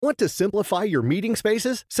Want to simplify your meeting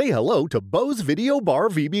spaces? Say hello to Bose Video Bar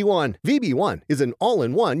VB1. VB1 is an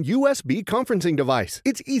all-in-one USB conferencing device.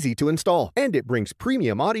 It's easy to install, and it brings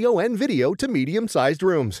premium audio and video to medium-sized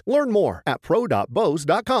rooms. Learn more at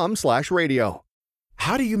pro.bose.com/radio.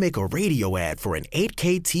 How do you make a radio ad for an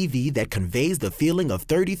 8K TV that conveys the feeling of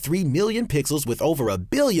 33 million pixels with over a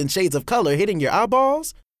billion shades of color hitting your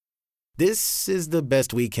eyeballs? This is the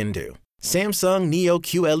best we can do. Samsung Neo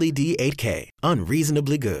QLED 8K,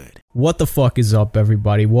 unreasonably good. What the fuck is up,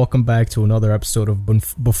 everybody? Welcome back to another episode of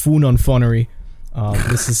Buffoon on Funnery.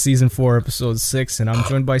 This is season 4, episode 6, and I'm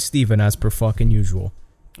joined by Steven as per fucking usual.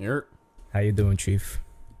 Yep. How you doing, Chief?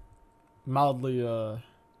 Mildly,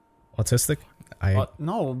 autistic?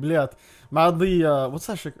 No, блядь. Mildly, what's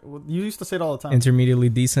that shit? You used to say it all the time. Intermediately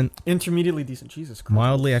decent? Intermediately decent. Jesus Christ.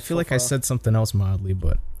 Mildly? I feel like I said something else mildly,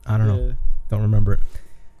 but I don't know. Don't remember it.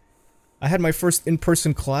 I had my first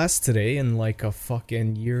in-person class today in like a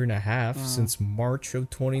fucking year and a half since March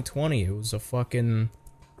of 2020. It was a fucking,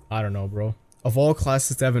 I don't know, bro. Of all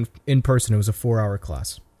classes to have in person, it was a 4-hour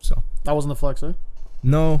class. So that wasn't the flex, eh?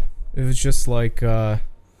 No, it was just like, I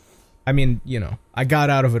mean, you know, I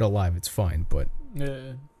got out of it alive. It's fine, but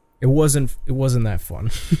it wasn't that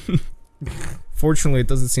fun. Fortunately, it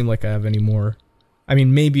doesn't seem like I have any more. I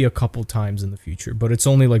mean, maybe a couple times in the future, but it's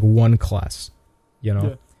only like one class, you know.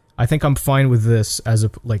 Yeah. I think I'm fine with this as a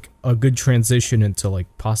good transition into like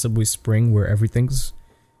possibly spring where everything's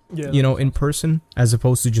you know, in person, as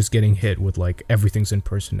opposed to just getting hit with like everything's in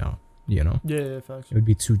person now, you know. Yeah, facts. It would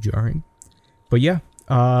be too jarring. But yeah,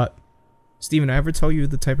 Steven, I ever tell you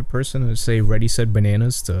the type of person to say ready, set,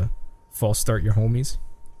 bananas to false start your homies?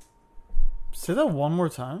 Say that one more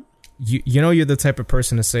time. You know you're the type of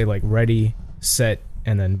person to say like ready, set,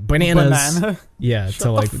 and then bananas. Banana? Yeah,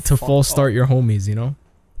 to false start your homies, you know?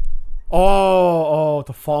 Oh,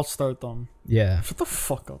 to false start them. Yeah. Shut the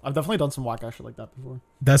fuck up. I've definitely done some whack ass shit like that before.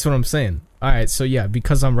 That's what I'm saying. Alright, so yeah,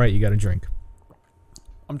 because I'm right, you gotta drink.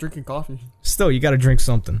 I'm drinking coffee. Still, you gotta drink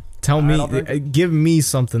something. Tell me, give me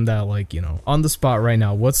something that, like, you know, on the spot right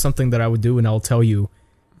now, what's something that I would do, and I'll tell you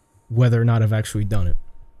whether or not I've actually done it.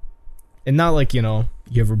 And not like, you know,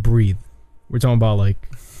 you ever breathe. We're talking about, like...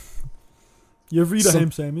 You ever eat a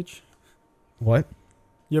ham sandwich? What?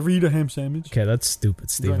 You ever eat a ham sandwich? Okay, that's stupid,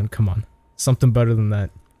 Steven. Come on. Something better than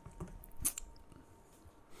that.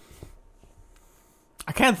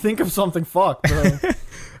 I can't think of something, fuck, bro.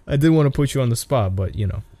 I did want to put you on the spot, but, you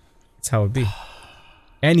know, it's how it be.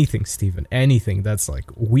 Anything, Steven. Anything that's, like,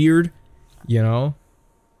 weird, you know?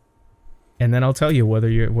 And then I'll tell you whether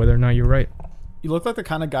or not you're right. You look like the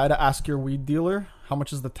kind of guy to ask your weed dealer, how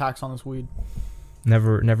much is the tax on this weed?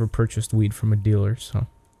 Never purchased weed from a dealer, so...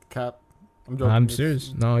 Cap. I'm joking. I'm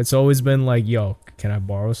serious. No, it's always been like, yo, can I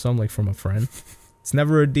borrow some, like, from a friend? It's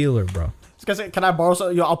never a dealer, bro. This guy said, can I borrow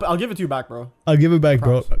some? Yo, I'll give it to you back, bro. I'll give it back,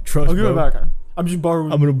 bro. Trust, I'll give it back. I'm just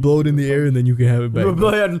borrowing. I'm going to blow it in the air, and then you can have it back. Blow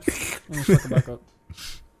it and suck it back up.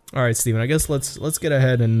 All right, Steven, I guess let's get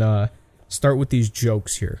ahead and start with these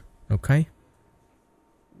jokes here, okay?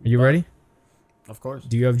 Are you ready? Of course.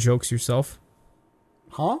 Do you have jokes yourself?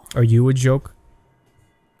 Huh? Are you a joke?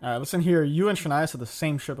 Alright, listen here. You and Shania said the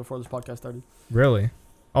same shit before this podcast started. Really?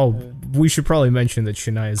 Oh, we should probably mention that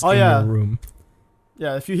Shania is in the room.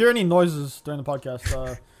 Yeah, if you hear any noises during the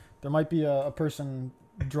podcast, there might be a person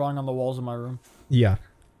drawing on the walls of my room. Yeah.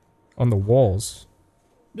 On the walls?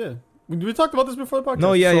 Yeah. We talked about this before the podcast.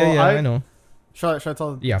 No, yeah, I know. Should I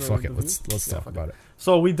tell? Yeah, fuck it. Let's talk about it.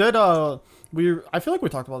 So we did. I feel like we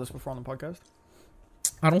talked about this before on the podcast.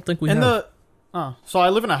 I don't think we have. So I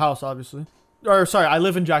live in a house, obviously. Or sorry, I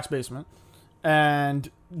live in Jack's basement,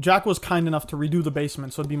 and Jack was kind enough to redo the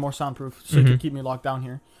basement so it'd be more soundproof, so he could keep me locked down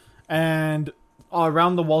here. And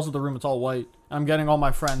around the walls of the room, it's all white. I'm getting all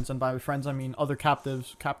my friends, and by friends I mean other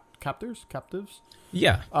captives.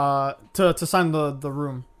 Yeah. To sign the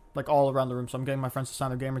room, like all around the room. So I'm getting my friends to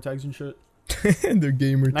sign their gamer tags and shit. Their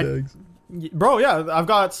gamer tags. Bro, yeah, I've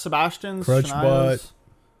got Sebastian's, Crutchbot.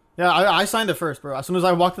 Yeah, I signed it first, bro. As soon as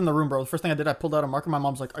I walked in the room, bro, the first thing I did, I pulled out a marker. My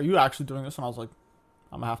mom's like, are you actually doing this? And I was like,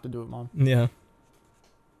 I'm gonna have to do it, Mom. Yeah.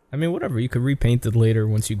 I mean, whatever. You could repaint it later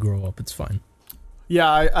once you grow up. It's fine.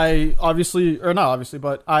 Yeah, I obviously, or not obviously,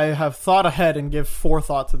 but I have thought ahead and give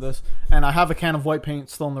forethought to this. And I have a can of white paint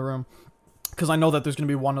still in the room. Because I know that there's going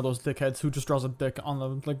to be one of those dickheads who just draws a dick on the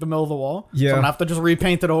middle of the wall. Yeah. So I'm going to have to just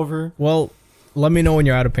repaint it over. Well, let me know when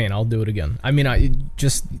you're out of paint. I'll do it again. I mean, yeah,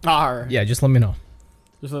 just let me know.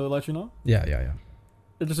 Just to let you know? Yeah.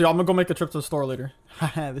 I'm going to go make a trip to the store later.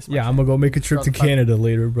 I'm going to go make a trip to Canada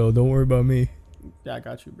later, bro. Don't worry about me. Yeah, I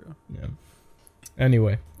got you, bro. Yeah.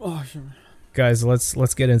 Anyway. Oh, sure. Guys,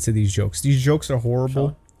 let's get into these jokes. These jokes are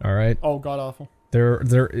horrible. All right? Oh, god awful.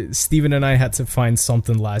 Steven and I had to find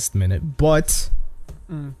something last minute, but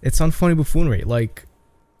it's unfunny buffoonery. Like,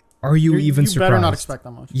 are you even surprised? You better not expect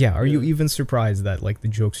that much. Yeah, are you even surprised that like the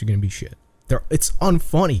jokes are gonna be shit? It's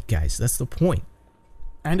unfunny, guys. That's the point.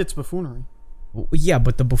 And it's buffoonery. Well, yeah,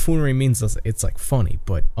 but the buffoonery means it's like funny,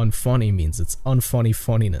 but unfunny means it's unfunny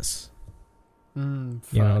funniness. You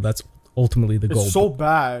know, that's ultimately the goal. It's so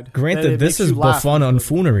bad. Granted, this is buffon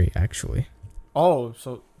unfoonery, actually. Oh,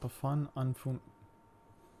 so buffon unfun.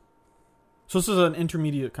 So this is an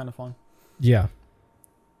intermediate kind of fun. Yeah.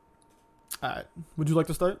 Alright. Would you like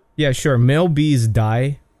to start? Yeah, sure. Male bees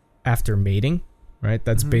die after mating, right?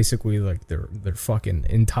 That's basically like their fucking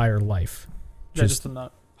entire life. Yeah, just a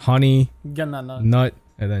nut. Honey, Getting that nut,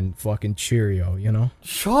 and then fucking Cheerio, you know?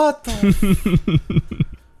 Shut the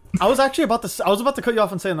I was about to cut you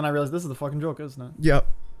off and say, and then I realized this is the fucking joke, isn't it? Yep.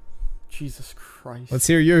 Jesus Christ. Let's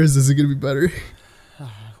hear yours. Is it gonna be better?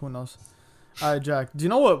 Who knows? Alright, Jack. Do you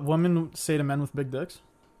know what women say to men with big dicks?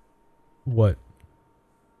 What?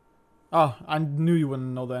 Oh, I knew you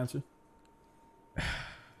wouldn't know the answer.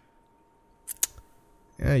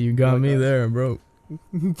 Yeah, you got me there, bro.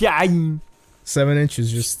 Yeah. 7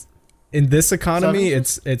 inches, just in this economy,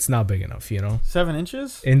 it's not big enough, you know. 7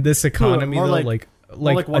 inches? In this economy, more though,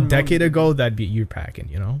 like a decade ago, that'd be you're packing,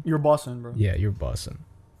 you know. You're bossing, bro. Yeah, you're bossing.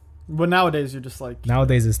 But nowadays, you're just like.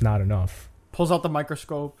 Nowadays, it's not enough. Pulls out the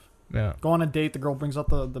microscope. Yeah. Go on a date. The girl brings out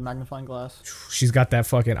the magnifying glass. She's got that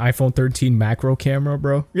fucking iPhone 13 macro camera,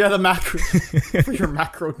 bro. Yeah, the macro for your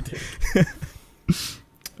macro dick.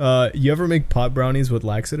 You ever make pot brownies with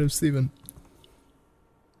laxatives, Steven?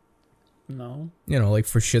 No. You know, like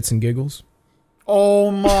for shits and giggles.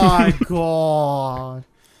 Oh my god.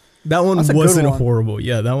 That one wasn't horrible.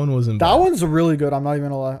 Yeah, that one wasn't That bad. one's really good. I'm not even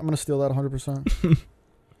gonna lie. I'm gonna steal that 100%.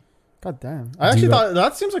 God damn. I actually thought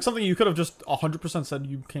that seems like something you could have just 100% said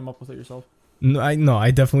you came up with it yourself. No,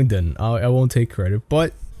 I definitely didn't. I won't take credit,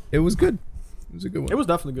 but it was good. It was a good one. It was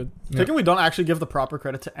definitely good. Yeah. Taking we don't actually give the proper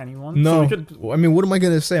credit to anyone. No. So I mean, what am I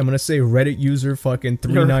going to say? I'm going to say Reddit user fucking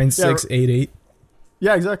 39688.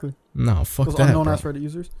 Yeah, exactly. No, fuck Those that, unknown bro. ass Reddit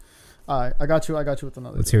users. Alright, I got you with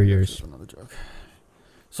another Let's joke. hear yours. Another joke.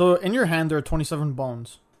 So, in your hand, there are 27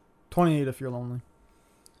 bones. 28 if you're lonely.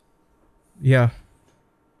 Yeah.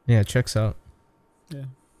 Yeah, it checks out. Yeah.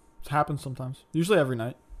 It happens sometimes. Usually every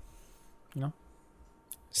night. You know?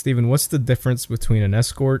 Steven, what's the difference between an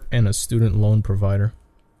escort and a student loan provider?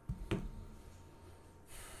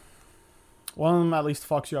 One of them at least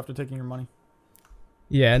fucks you after taking your money.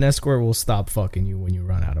 Yeah, an escort will stop fucking you when you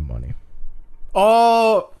run out of money.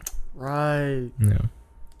 Oh! Right. Yeah.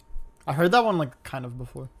 I heard that one, like, kind of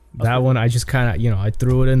before. That one, I just kind of, I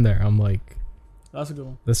threw it in there. I'm like... That's a good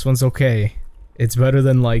one. This one's okay. It's better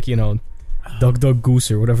than, like, Duck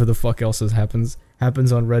Goose or whatever the fuck else happens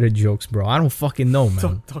on Reddit jokes, bro. I don't fucking know,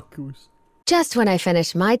 man. Duck Goose. Just when I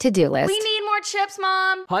finish my to-do list, We need more chips,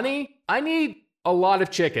 Mom. Honey, I need a lot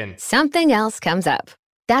of chicken. something else comes up.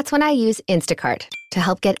 That's when I use Instacart to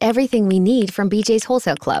help get everything we need from BJ's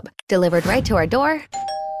Wholesale Club delivered right to our door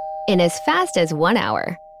in as fast as 1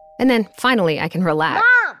 hour. And then finally I can relax.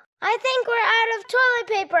 Mom, I think we're out of toilet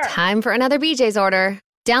paper. Time for another BJ's order.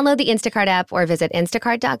 Download the Instacart app or visit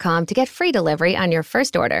instacart.com to get free delivery on your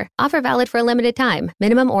first order. Offer valid for a limited time.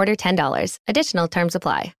 Minimum order $10. Additional terms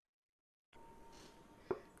apply.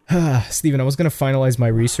 Steven, I was going to finalize my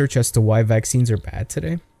research as to why vaccines are bad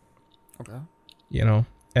today. Okay.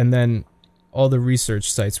 And then all the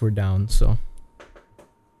research sites were down, so...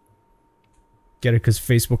 Get it? Because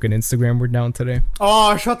Facebook and Instagram were down today.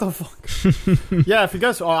 Oh, shut the fuck. Yeah, if you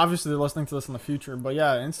guys... obviously they're listening to this in the future. But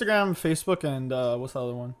yeah, Instagram, Facebook, and what's the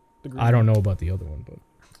other one? The green I don't know about the other one,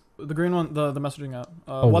 but... The green one, the messaging app.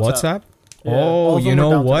 WhatsApp? Yeah, all oh, of you them were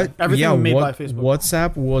know down what? today. Everything made by Facebook.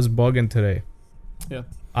 WhatsApp was bugging today. Yeah.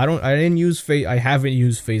 I haven't used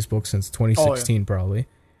Facebook since 2016 probably.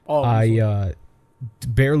 Oh, I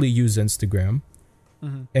barely use Instagram.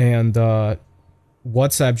 Mm-hmm. And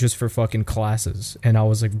WhatsApp just for fucking classes. And I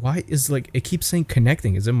was like, why is it keeps saying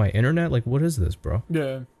connecting? Is it my internet? Like, what is this, bro?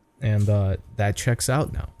 Yeah. And that checks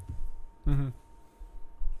out now. Mm-hmm.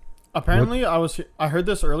 Apparently, I heard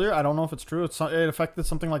this earlier. I don't know if it's true. It affected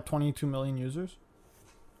something like 22 million users.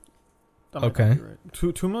 That might not be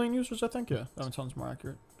right. 2 million users, I think. Yeah, that sounds more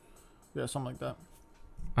accurate. Yeah, something like that.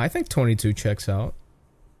 I think 22 checks out.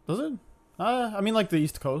 Does it? I mean, like the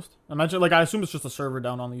East Coast. Imagine, I assume it's just a server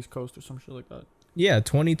down on the East Coast or some shit like that. Yeah,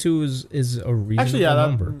 22 is a reasonable actually, yeah,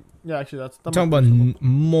 number. That's. I'm talking about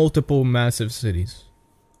multiple massive cities.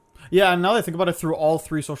 Yeah, and now that I think about it, through all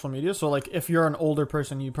three social media. So, if you're an older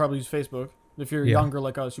person, you probably use Facebook. If you're younger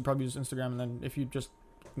like us, you probably use Instagram. And then if you just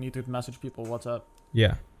need to message people, WhatsApp.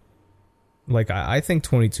 Yeah. Like, I think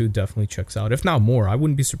 22 definitely checks out. If not more, I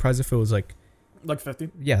wouldn't be surprised if it was like 50.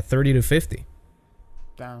 Yeah, 30 to 50.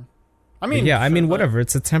 Damn. I mean, yeah, sure, I mean, but- whatever.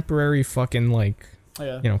 It's a temporary fucking like,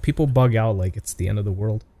 Yeah. you know, people bug out like it's the end of the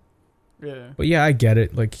world. Yeah. But yeah, I get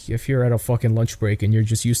it. Like, if you're at a fucking lunch break and you're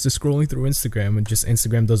just used to scrolling through Instagram and just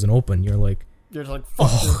Instagram doesn't open, you're like, You're just like, fuck.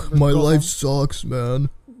 oh, this, my go life home. sucks, man.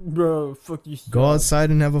 Bro, fuck you. Go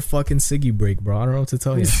outside and have a fucking ciggy break, bro. I don't know what to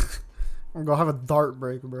tell you. I'm gonna have a dart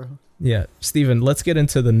break, bro. Yeah, Steven, let's get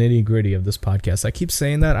into the nitty gritty of this podcast. I keep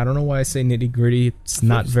saying that. I don't know why I say nitty gritty. It's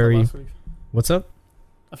not very. What's up?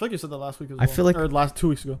 I feel like you said that last week as I well. feel like- or last 2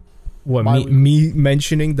 weeks ago. What, My me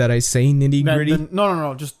mentioning that I say nitty gritty?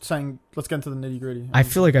 No. Just saying, let's get into the nitty gritty. I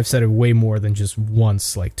feel like I've said it way more than just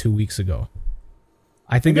once, like 2 weeks ago.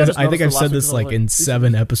 I think Maybe I just I've noticed it said last this week, like like, in these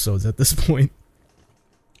 7 episodes at this point.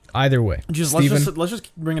 Either way, Just Steven, let's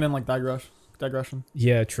just bring it in like digression.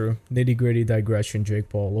 yeah, true. Nitty gritty digression. Jake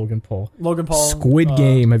Paul, Logan Paul, Logan Paul. Squid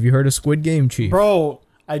Game. Have you heard of Squid Game, Chief? Bro,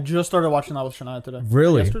 I just started watching that with Shania today.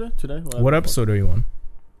 Really? Yesterday? Today? Whatever. What episode are you on?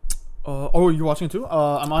 Oh, you're watching it too?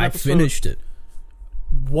 I'm on I episode... finished it.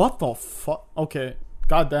 What the fuck? Okay.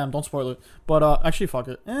 God damn, don't spoil it. But, actually, fuck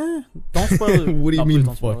it. Don't spoil it. What do you No, mean, please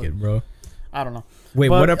don't spoil fuck it, bro? I don't know. Wait,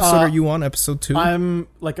 But, what episode are you on? Episode 2? I'm,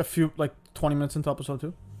 like, 20 minutes into episode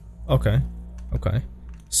 2. Okay.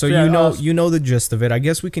 So Yeah, you know the gist of it. I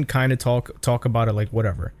guess we can kind of talk about it like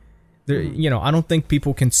whatever. There, you know, I don't think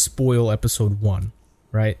people can spoil episode 1,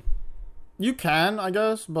 right? You can, I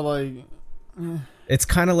guess, but, like... It's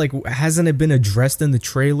kind of like, hasn't it been addressed in the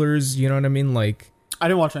trailers? You know what I mean? Like, I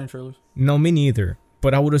didn't watch any trailers. no, me neither.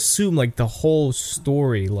 But I would assume like the whole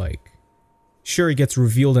story, like, sure, it gets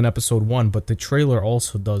revealed in episode 1, but the trailer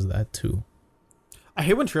also does that too. I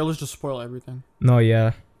hate when trailers just spoil everything. No,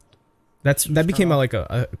 yeah, that became like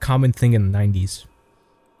a common thing in the 90s.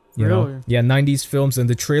 You Really? know? Yeah, 90s films, and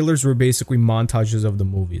the trailers were basically montages of the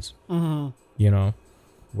movies. Mm-hmm. You know,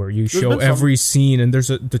 where you There's show been some- every scene, and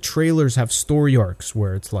the trailers have story arcs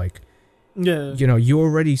where it's like, Yeah. you know, you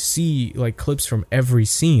already see like clips from every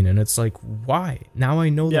scene, and it's like, why? Now I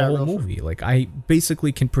know the Yeah, whole real movie. Like, I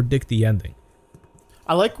basically can predict the ending.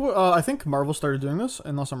 I like. I think Marvel started doing this,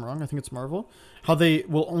 unless I'm wrong. I think it's Marvel. How they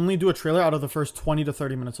will only do a trailer out of the first 20 to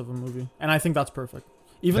 30 minutes of a movie, and I think that's perfect.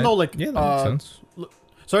 Even though, like, yeah, that makes sense.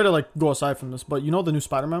 Sorry to like go aside from this, but you know the new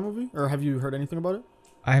Spider-Man movie, or have you heard anything about it?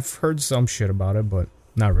 I've heard some shit about it, but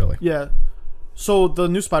not really. Yeah. So the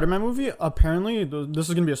new Spider-Man movie, apparently, this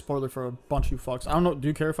is gonna be a spoiler for a bunch of you fucks. I don't know. Do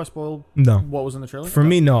you care if I spoil No. what was in the trailer? For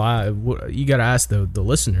me, no. You gotta ask the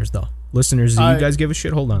listeners, though. Listeners, do you guys give a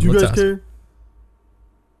shit? Hold on, Do you let's guys ask. care?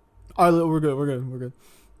 All right, we're good.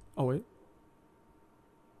 Oh wait.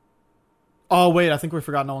 Oh wait, I think we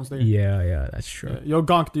forgot no one's there. Yeah, that's true. Yeah. Yo,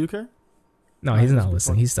 Gonk, do you care? No, he's not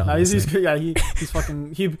listening. He's still listening. He's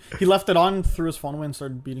fucking he left it on, threw his phone away, and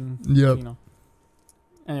started beating. Yep. You know.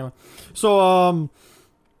 Anyway, so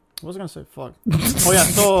what was I gonna say? Fuck. Oh yeah.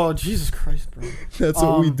 So Jesus Christ, bro. That's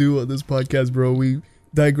what we do on this podcast, bro. We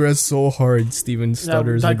digress so hard. Steven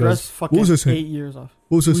stutters and digress goes, fucking "What was I saying? 8 years off.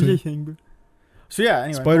 What was I What saying?" you saying, bro? So yeah.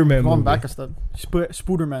 Anyway, Spider-Man going movie. back a step.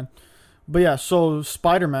 Spooderman. But yeah, so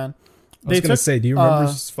Spider-Man. I was gonna say, do you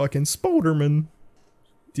remember fucking Spoderman?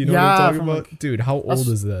 Do you know what I'm talking from, about? like, Dude, how old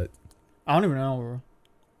is that? I don't even know, bro.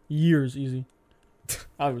 Years, easy.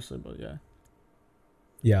 Obviously, but yeah.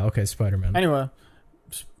 Yeah, okay, Spider-Man. Anyway,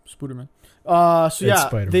 Spooderman. So yeah,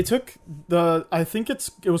 Spider-Man. they took I think it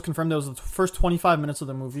was confirmed that was the first 25 minutes of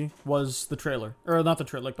the movie was the trailer, or not the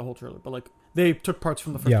trailer, like the whole trailer, but like they took parts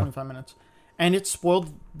from the first 25 minutes, and it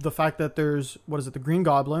spoiled the fact that there's the Green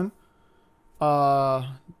Goblin,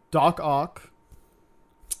 Doc Ock.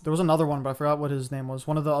 There was another one, but I forgot what his name was.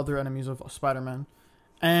 One of the other enemies of Spider-Man,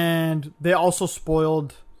 and they also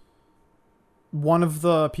spoiled one of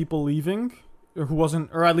the people leaving, who wasn't,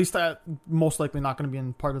 or at least most likely not going to be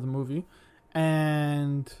in part of the movie,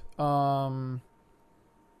 and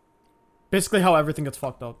basically how everything gets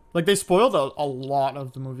fucked up. Like they spoiled a lot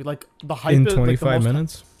of the movie, like the hype in is, 25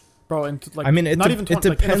 minutes. bro. And like, I mean, it not even 20,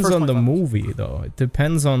 depends like, on the 25 minutes. movie, though. It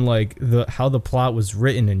depends on like how the plot was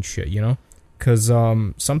written and shit, you know. Because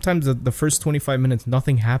sometimes the first 25 minutes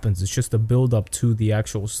nothing happens. It's just a build up to the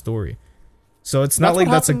actual story. So it's not That's like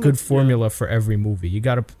what that's a happened good with- formula for every movie. You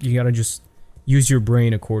gotta just use your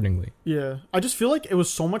brain accordingly. Yeah, I just feel like it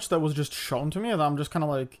was so much that was just shown to me that I'm just kind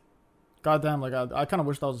of like, goddamn, like I kind of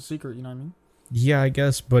wish that was a secret. You know what I mean? Yeah, I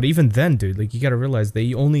guess. But even then, dude, like you gotta realize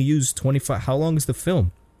they only use 25. How long is the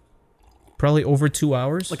film? Probably over 2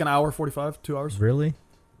 hours. Like an hour 45, 2 hours. Really?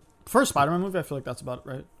 For a Spider-Man movie, I feel like that's about it,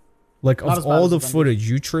 right? Like, Not of as bad all as the Avengers. footage,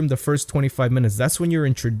 you trim the first 25 minutes. That's when you're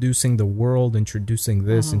introducing the world, introducing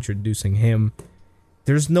this, Mm-hmm. introducing him.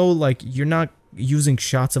 there's no like you're not using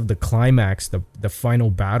shots of the climax, the final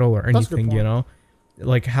battle or anything, you know?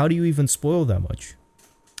 Like how do you even spoil that much?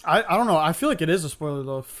 I don't know. I feel like it is a spoiler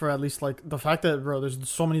though, for at least like the fact that bro, there's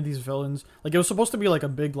so many of these villains. Like it was supposed to be like a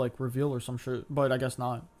big like reveal or some shit, but I guess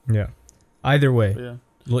not. Yeah. Either way. But yeah.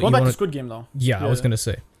 Going back to Squid Game though. Yeah, I was gonna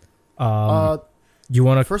say. You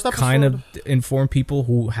want to kind of inform people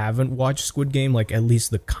who haven't watched Squid Game, like at least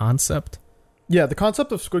the concept? Yeah, the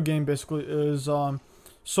concept of Squid Game basically is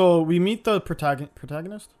so we meet the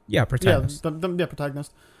protagonist. Yeah, protagonist. Yeah, the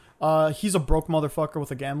protagonist. He's a broke motherfucker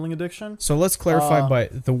with a gambling addiction. So let's clarify by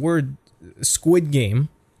the word Squid Game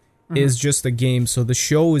is just a game. So the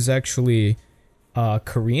show is actually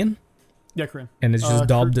Korean. Yeah, Korean. And it's just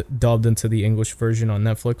dubbed into the English version on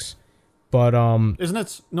Netflix. But isn't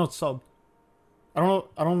it? No, it's subbed. I don't know.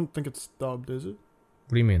 I don't think it's dubbed. Is it?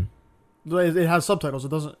 What do you mean? It has subtitles. It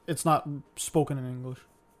doesn't. It's not spoken in English,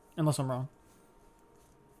 unless I'm wrong.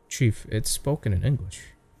 Chief, it's spoken in English.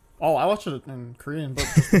 Oh, I watched it in Korean,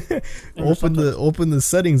 but open the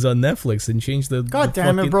settings on Netflix and change the. God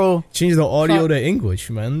damn it, bro! Change the audio to English,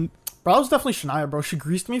 man. Bro, I was definitely Shania, bro. She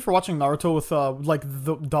greased me for watching Naruto with like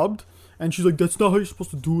the dubbed, and she's like, "That's not how you're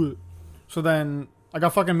supposed to do it." So then I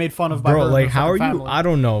got fucking made fun of by bro. her. Like, how are family. you? I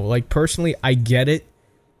don't know. Like personally, I get it.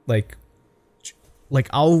 Like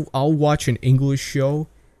I'll watch an English show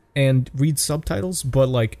and read subtitles, but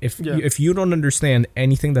like if you don't understand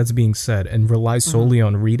anything that's being said and rely solely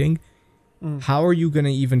on reading, how are you gonna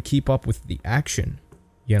even keep up with the action?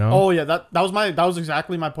 You know? Oh yeah, that was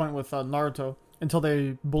exactly my point with Naruto until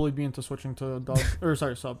they bullied me into switching to dub or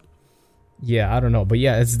sorry subbed. Yeah, I don't know, but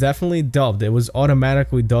yeah, it's definitely dubbed. It was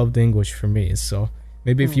automatically dubbed English for me, so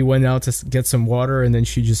maybe if you went out to get some water and then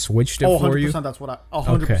she just switched it for you. 100% that's what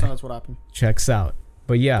 100% that's what happened. Checks out.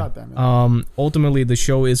 But yeah, ultimately the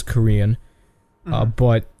show is Korean,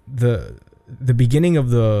 but the beginning of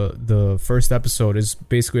the first episode is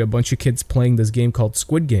basically a bunch of kids playing this game called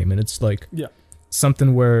Squid Game, and it's like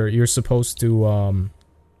something where you're supposed to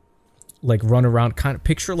like run around, kind of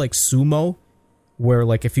picture like sumo, where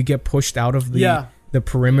like if you get pushed out of the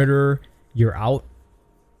perimeter, you're out.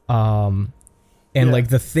 And like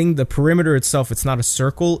the perimeter itself, it's not a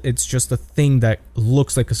circle, it's just a thing that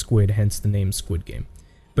looks like a squid, hence the name Squid Game.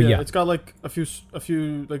 But yeah, it's got like a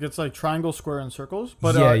few like it's like triangle, square, and circles.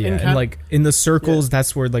 But and like in the circles,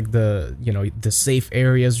 that's where like the the safe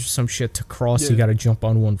areas or some shit to cross. You got to jump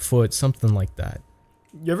on one foot, something like that.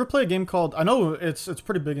 You ever play a game called? I know it's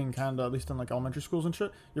pretty big in Canada, at least in like elementary schools and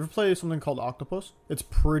shit. You ever play something called Octopus? It's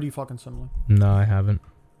pretty fucking similar. No, I haven't.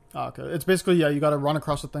 Okay, it's basically you got to run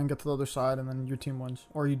across the thing, get to the other side, and then your team wins,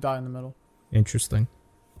 or you die in the middle. Interesting.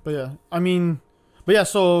 But yeah, I mean. But yeah,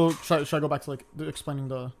 so should I go back to like explaining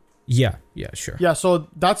the? Yeah, sure. Yeah, so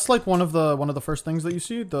that's like one of the first things that you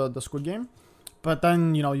see, the Squid Game. But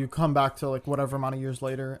then you come back to like whatever amount of years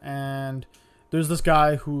later, and there's this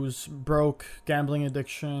guy who's broke, gambling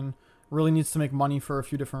addiction, really needs to make money for a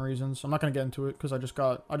few different reasons. I'm not gonna get into it because I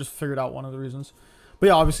just figured out one of the reasons. But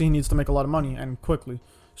yeah, obviously he needs to make a lot of money and quickly.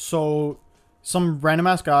 So some random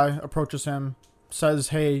ass guy approaches him, says,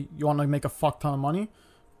 "Hey, you want to make a fuck ton of money?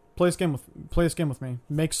 Play this game with me.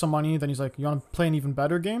 Make some money." Then he's like, "You want to play an even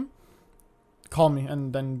better game? Call me."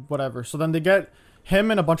 And then whatever. So then they get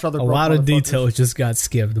him and a bunch of other. A lot of details just got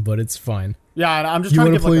skipped, but it's fine. Yeah, and I'm just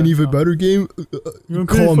trying to give. You want to play an even better game? You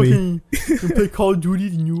call me. You want to play Call of Duty,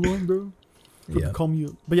 the new one, bro? Call me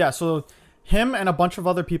up. But yeah, so him and a bunch of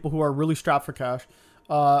other people who are really strapped for cash,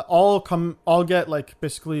 all get like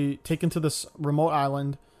basically taken to this remote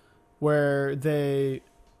island where they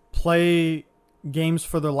play games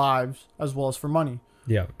for their lives as well as for money.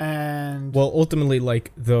 Yeah. And well, ultimately,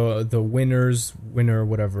 like the winner,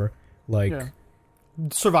 whatever, like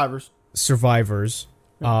survivors.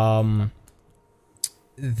 Yeah.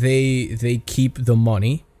 They keep the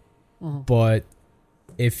money, but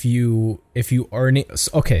if you earn it,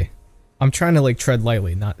 okay, I'm trying to like tread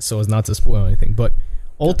lightly, not so as not to spoil anything, but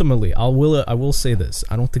ultimately, I will say this.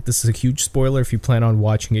 I don't think this is a huge spoiler. If you plan on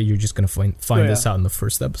watching it, you're just gonna find this out in the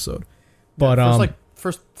first episode. But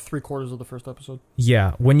first 3/4 of the first episode.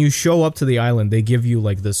 Yeah, when you show up to the island, they give you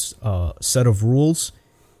like this set of rules,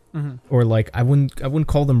 or like I wouldn't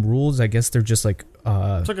call them rules. I guess they're just like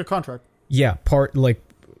it's like a contract. Yeah,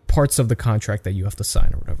 parts of the contract that you have to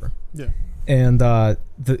sign or whatever. Yeah. And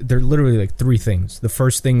they're literally like three things. The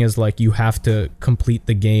first thing is like you have to complete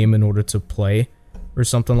the game in order to play, or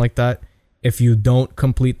something like that. If you don't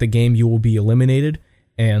complete the game, you will be eliminated.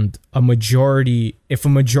 And if a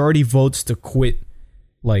majority votes to quit,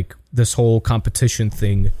 like this whole competition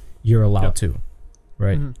thing, you're allowed to,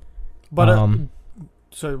 right? But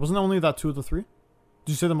sorry, wasn't it only that two of the three?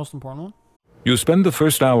 Did you say the most important one? You spend the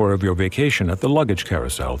first hour of your vacation at the luggage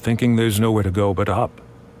carousel thinking there's nowhere to go but up.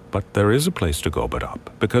 But there is a place to go but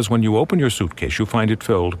up, because when you open your suitcase, you find it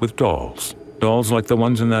filled with dolls. Dolls like the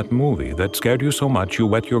ones in that movie that scared you so much you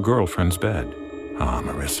wet your girlfriend's bed. Ah,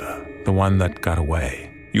 Marissa, the one that got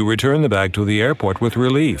away. You return the bag to the airport with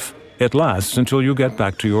relief. It lasts until you get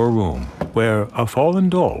back to your room, where a fallen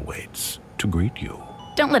doll waits to greet you.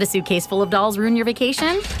 Don't let a suitcase full of dolls ruin your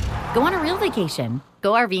vacation. Go on a real vacation.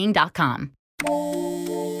 GoRVing.com.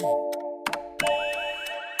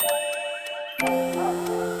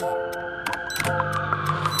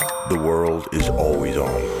 The world is always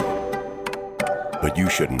on, but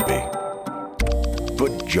you shouldn't be.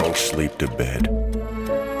 Put junk sleep to bed.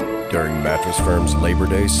 During Mattress Firm's Labor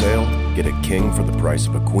Day sale, get a king for the price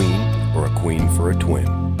of a queen or a queen for a twin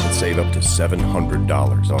and save up to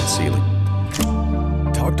 $700 on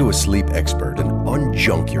Sealy. Talk to a sleep expert and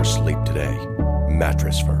unjunk your sleep today.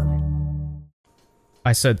 Mattress Firm.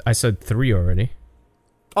 I said 3 already.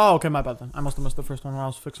 Oh, okay, my bad then. I must have missed the first one when I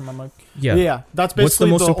was fixing my mic. Yeah. That's basically what's the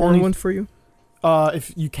most important only one for you?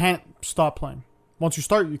 If you can't stop playing. Once you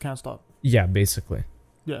start, you can't stop. Yeah, basically.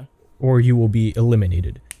 Yeah. Or you will be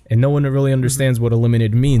eliminated. And no one really understands what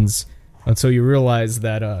eliminated means until you realize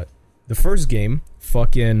that the first game,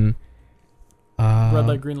 fucking... red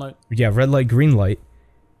light, green light. Yeah, red light, green light.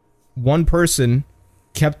 One person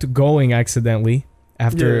kept going accidentally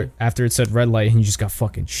after it said red light and you just got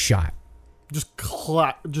fucking shot. Just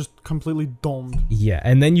completely domed. Yeah,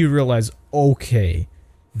 and then you realize, okay,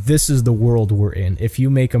 this is the world we're in. If you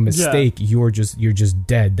make a mistake, you're just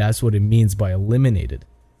dead. That's what it means by eliminated.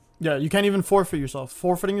 Yeah, you can't even forfeit yourself.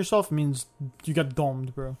 Forfeiting yourself means you get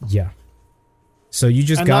domed, bro. Yeah. So you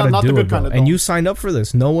just gotta do it, bro. And you signed up for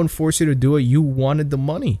this. No one forced you to do it. You wanted the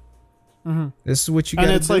money. Mm-hmm. This is what you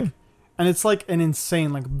gotta do. And it's like an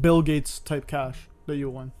insane, like Bill Gates type cash that you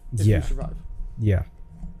win if you survive. Yeah.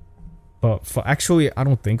 But actually, I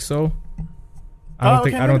don't think so. I don't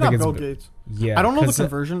think it's Bill Gates. Yeah. I don't know the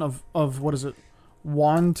conversion of what is it,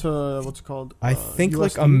 won to what's it called? I think USD?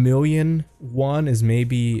 like 1 million won is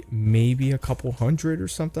maybe a couple hundred or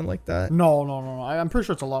something like that. No. I'm pretty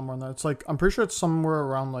sure it's a lot more than that. It's like I'm pretty sure it's somewhere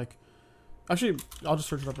around like. Actually, I'll just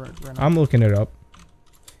search it up right now. I'm looking it up.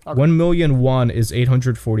 Okay. 1 million won is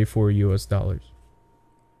 $844 US.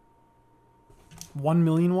 1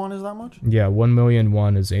 million won is that much? Yeah, 1 million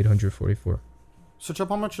won is 844. Search up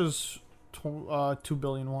how much is 2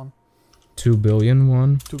 billion won. 2 billion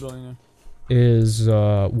won? 2 billion, yeah. Is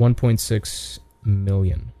 1.6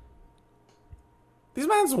 million. These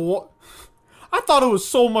man's I thought it was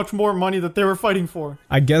so much more money that they were fighting for.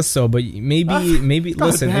 I guess so, but maybe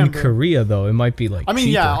listen, in Korea though, it might be like I mean,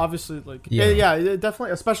 cheaper. yeah, obviously like yeah,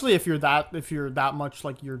 definitely, especially if you're that much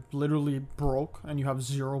like you're literally broke and you have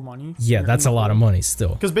zero money. Yeah, that's a lot of money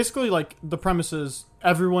still. Because basically like the premise is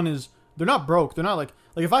they're not broke. They're not like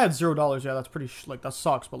if I had $0, yeah, that's pretty like that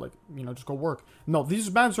sucks, but like, you know, just go work. No, these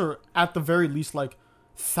bands are at the very least like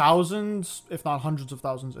thousands, if not hundreds of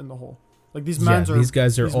thousands in the hole. Like these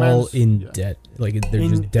guys are all in debt. Like they're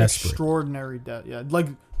just desperate. Extraordinary debt. Yeah, like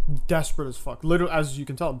desperate as fuck. Literally, as you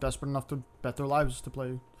can tell, desperate enough to bet their lives to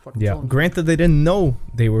play fucking. Yeah. Granted, they didn't know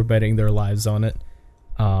they were betting their lives on it,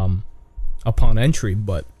 upon entry,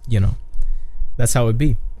 but you know, that's how it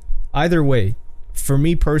be. Either way, for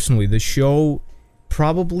me personally, the show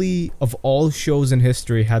probably of all shows in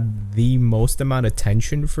history had the most amount of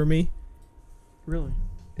tension for me. Really?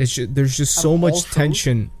 There's just so much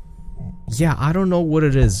tension. Yeah, I don't know what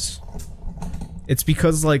it is. It's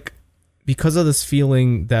because of this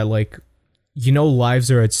feeling that like, you know, lives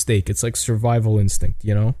are at stake. It's like survival instinct,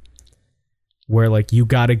 you know? Where like you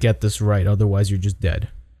gotta get this right, otherwise you're just dead.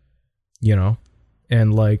 You know?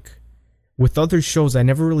 And like with other shows, I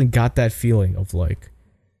never really got that feeling of like,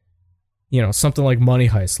 you know, something like Money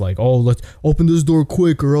Heist, like, oh, let's open this door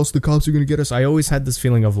quick or else the cops are gonna get us. I always had this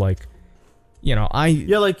feeling of like, you know,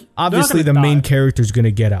 obviously the main character's gonna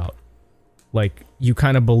get out. Like, you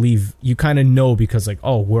kind of know because, like,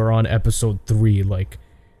 oh, we're on episode 3. Like,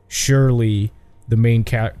 surely the main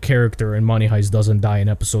character in Money Heist doesn't die in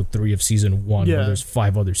episode 3 of season 1, where there's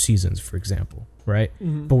 5 other seasons, for example, right?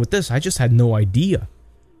 Mm-hmm. But with this, I just had no idea,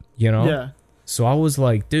 you know? Yeah. So I was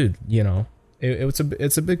like, dude, you know, it's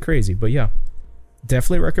a bit crazy. But yeah,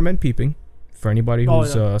 definitely recommend Peeping for anybody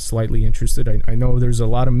who's slightly interested. I know there's a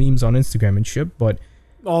lot of memes on Instagram and shit, but...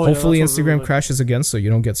 hopefully Instagram really crashes again so you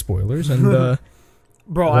don't get spoilers and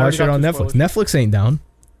bro, watch it on Netflix. Spoilers. Netflix ain't down.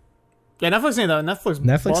 Yeah, Netflix ain't down.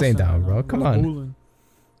 Netflix ain't down, bro. Come on.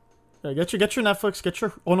 Yeah, get your Netflix.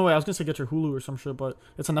 I was gonna say get your Hulu or some shit, but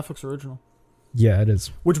it's a Netflix original. Yeah, it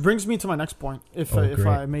is. Which brings me to my next point. If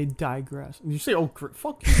I may digress, you say, "Oh, great.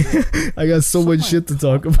 Fuck you." I got so much shit to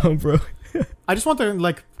talk about, bro. I just want to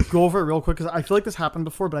like go over it real quick because I feel like this happened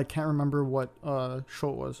before, but I can't remember what show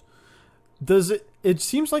it was. Does it? It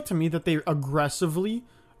seems like to me that they aggressively,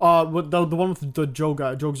 with the one with the Joe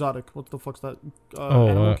guy, Joe Exotic. What the fuck's that?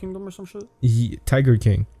 Animal Kingdom or some shit. Tiger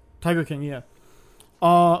King. Tiger King, yeah.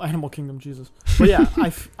 Animal Kingdom, Jesus. But yeah,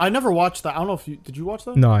 I never watched that. I don't know if did you watch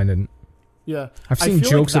that? No, I didn't. Yeah, I've seen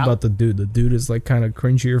jokes about the dude. The dude is like kind of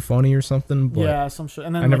cringy or funny or something. But yeah, some shit.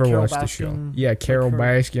 And then I never Carol watched Baskin, the show. Yeah, Carol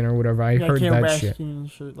Baskin or whatever. I heard Carol that Baskin,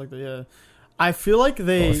 shit like that. Yeah, I feel like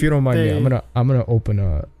they. If you don't mind me, I'm gonna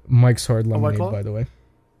open Mike's Hard Lemonade. By the way,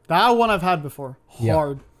 that one I've had before.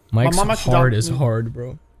 Hard. Mike's Hard is hard,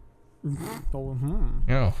 bro.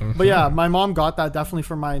 Yeah. But yeah, my mom got that definitely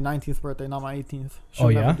for my 19th birthday, not my 18th. She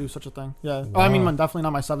would never do such a thing. Yeah. Wow. I mean, definitely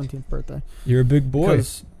not my 17th birthday. You're a big boy.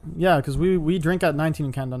 Because we drink at 19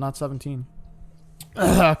 in Canada, not 17.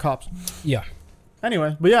 Cops. Yeah.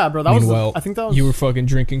 Anyway, but yeah, bro, I think that was... You were fucking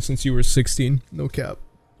drinking since you were 16. No cap.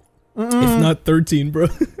 If not 13, bro.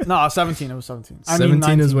 No, 17. It was 17.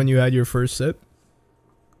 17 is when you had your first sip?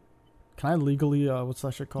 Can I legally, what's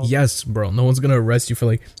that shit called? Yes, bro. No one's gonna arrest you for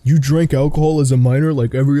like, you drank alcohol as a minor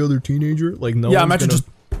like every other teenager? Like, no one's gonna... just...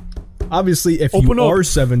 Obviously, if you are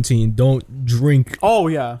 17, don't drink. Oh,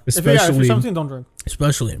 yeah. If you're 17, don't drink.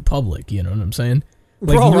 Especially in public, you know what I'm saying?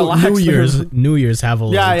 Like, bro, relax. New Year's have a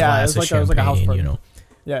little glass of champagne, like a house party. You know?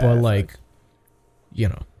 Yeah. But like, you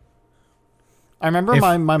know. I remember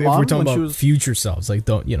my mom, if we're talking when about she was... future selves, like,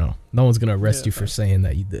 don't, you know, no one's gonna arrest you for saying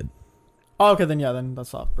that you did. Oh, okay, then that's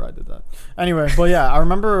soft, bro. I did that. Anyway, but yeah, I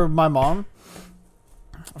remember my mom.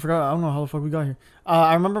 I forgot. I don't know how the fuck we got here.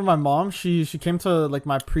 I remember my mom. She came to like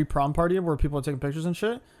my pre-prom party where people were taking pictures and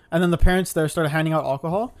shit. And then the parents there started handing out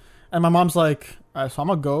alcohol. And my mom's like, "All right, so I'm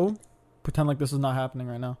gonna go pretend like this is not happening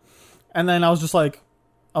right now." And then I was just like,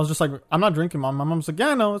 "I'm not drinking, Mom." My mom's like,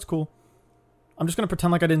 "Yeah, no, it's cool. I'm just gonna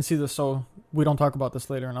pretend like I didn't see this, so we don't talk about this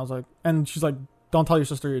later." And I was like, and she's like, "Don't tell your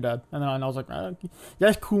sister or your dad." And then I was like, "Yeah,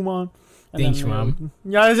 it's cool, Mom." And thanks, Mom.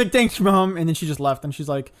 Yeah, I was like, "Thanks, Mom." And then she just left, and she's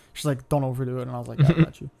like, "Don't overdo it." And I was like, "Yeah, I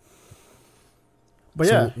got you." But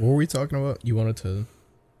so yeah, what were we talking about? You wanted to...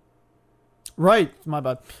 Right, my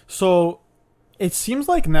bad. So it seems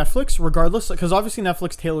like Netflix, regardless, because obviously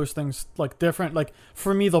Netflix tailors things like different. Like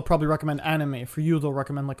for me, they'll probably recommend anime. For you, they'll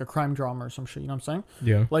recommend like a crime drama or some shit. You know what I'm saying?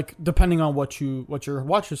 Yeah. Like depending on what your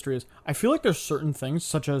watch history is. I feel like there's certain things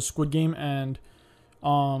such as Squid Game and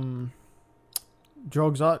Joe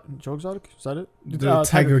Exotic, is that it? The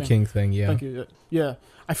Tiger King thing, yeah. Thank you. Yeah.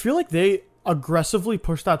 I feel like they aggressively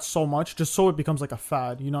push that so much just so it becomes like a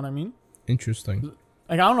fad. You know what I mean? Interesting.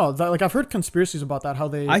 Like, I don't know. Like, I've heard conspiracies about that, how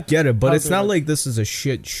they... I get it, but it's not like this is a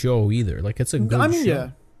shit show either. Like, it's a good show. Yeah.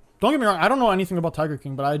 Don't get me wrong. I don't know anything about Tiger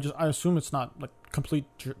King, but I assume it's not, like, complete,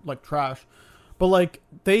 like, trash. But, like,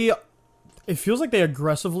 it feels like they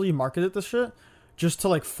aggressively marketed this shit just to,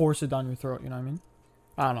 like, force it down your throat. You know what I mean?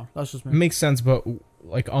 I don't know. That's just me. It makes sense, but,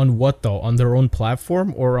 like, on what, though? On their own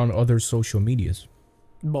platform or on other social medias?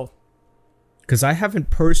 Both. Because I haven't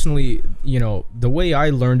personally, you know, the way I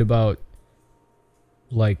learned about,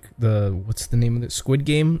 like, what's the name of it? Squid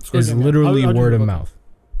Game is literally word of mouth.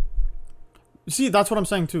 See, that's what I'm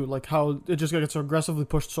saying, too. Like, how it just gets aggressively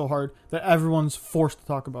pushed so hard that everyone's forced to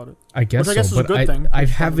talk about it. I guess so, is a good thing. I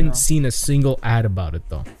haven't seen a single ad about it,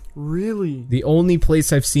 though. Really? The only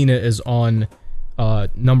place I've seen it is on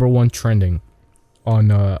 #1 trending on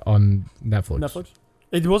Netflix. Netflix?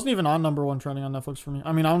 It wasn't even on #1 trending on Netflix for me.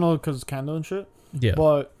 I mean, I don't know because it's Canada and shit. Yeah.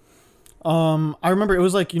 But I remember it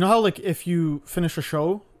was like, you know how like if you finish a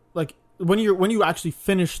show, like when you actually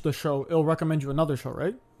finish the show, it'll recommend you another show,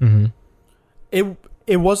 right? Mm-hmm.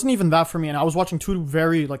 It wasn't even that for me, and I was watching two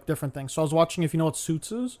very like different things. So I was watching, if you know what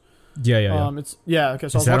Suits is. Yeah. Okay.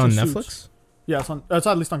 So is that on Netflix? Suits. Yeah, it's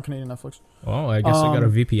at least on Canadian Netflix. Oh, I guess I got a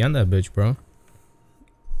VPN that bitch, bro.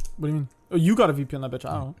 What do you mean? Oh, you got a VPN that bitch.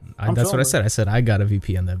 I don't know. That's what I said. I said I got a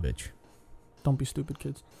VPN that bitch. Don't be stupid,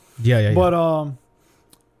 kids. Yeah. But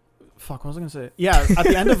fuck, what was I gonna say? Yeah, at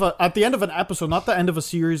the end of an episode, not the end of a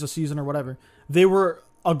series, a season, or whatever, they were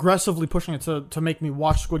aggressively pushing it to make me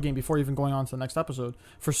watch Squid Game before even going on to the next episode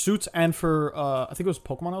for Suits and for I think it was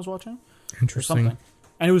Pokemon I was watching. Interesting.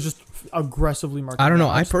 And it was just aggressively marketed. I don't know.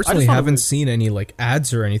 I personally haven't seen any like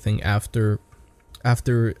ads or anything after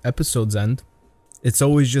episodes end. It's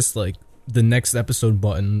always just like the next episode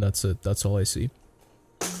button. That's it. That's all I see.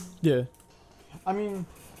 Yeah. I mean,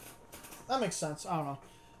 that makes sense. I don't know.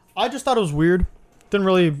 I just thought it was weird. Didn't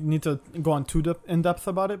really need to go on too in depth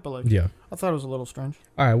about it, but like, yeah, I thought it was a little strange.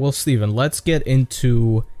 All right, well, Steven, let's get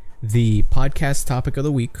into the podcast topic of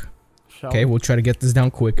the week. Okay, we'll try to get this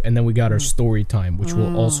down quick, and then we got our story time, which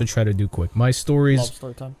we'll also try to do quick. My stories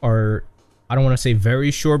are, I don't want to say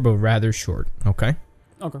very short, but rather short. Okay?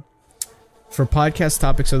 Okay. For podcast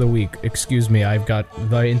topics of the week, excuse me, I've got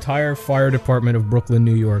the entire fire department of Brooklyn,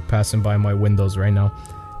 New York passing by my windows right now.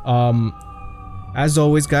 As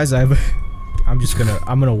always, guys, I'm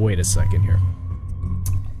gonna wait a second here.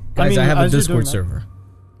 Guys, I have a Discord server.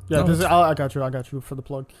 Yeah, I got you for the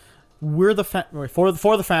plug. We're the fam. For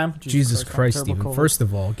the fam. Jesus Christ, Steven. First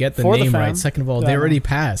of all, get the name right. Second of all, they already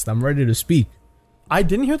passed. I'm ready to speak. I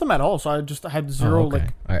didn't hear them at all, so I just had zero. All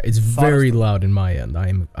right, it's very loud in my end.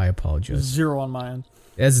 I apologize. Zero on my end.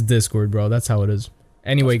 That's Discord, bro. That's how it is.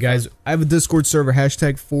 Anyway, guys, I have a Discord server.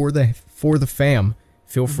 Hashtag for the fam.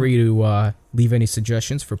 Feel free to leave any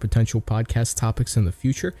suggestions for potential podcast topics in the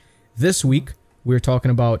future. This week, we're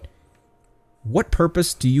talking about what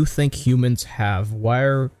purpose do you think humans have? Why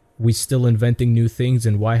are we still inventing new things,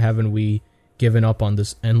 and why haven't we given up on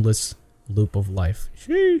this endless loop of life?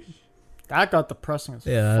 Sheesh. That got depressing as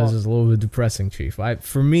fuck. This is a little bit depressing, Chief.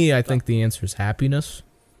 For me, I think the answer is happiness.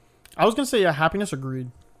 I was going to say, happiness or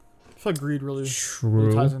greed. I feel like greed really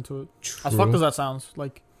ties into it. As fuck as that sounds.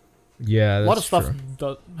 Like, yeah, that's a lot of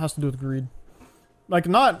stuff has to do with greed. Like,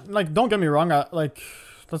 don't get me wrong.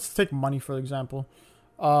 Let's take money, for example.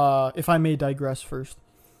 If I may digress first.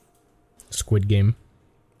 Squid Game.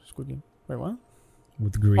 Wait, what?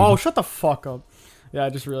 With greed. Oh, shut the fuck up. Yeah, I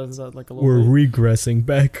just realized that like a little We're regressing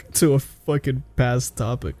back to a fucking past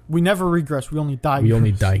topic. We never regress. We only digress. We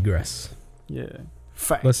only digress. Yeah.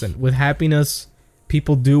 Facts. Listen, with happiness,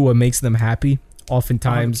 people do what makes them happy.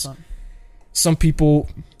 Oftentimes, 100%. Some people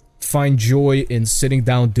find joy in sitting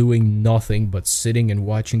down doing nothing but sitting and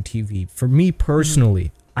watching TV. For me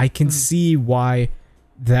personally, I can see why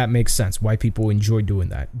that makes sense, why people enjoy doing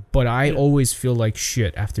that. But I always feel like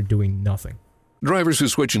shit after doing nothing. Drivers who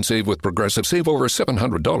switch and save with Progressive save over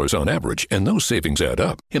 $700 on average, and those savings add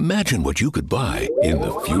up. Imagine what you could buy in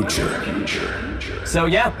the future. So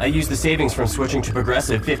yeah, I used the savings from switching to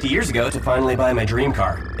Progressive 50 years ago to finally buy my dream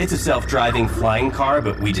car. It's a self-driving flying car,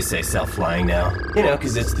 but we just say self-flying now. You know,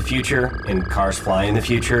 because it's the future, and cars fly in the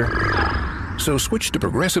future. So switch to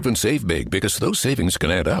Progressive and save big, because those savings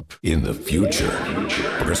can add up in the future.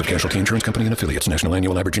 Progressive Casualty Insurance Company and Affiliates. National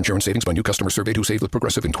annual average insurance savings by new customers surveyed who saved with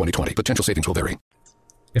Progressive in 2020. Potential savings will vary.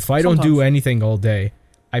 If I don't do anything all day,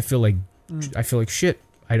 I feel like shit.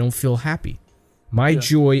 I don't feel happy. My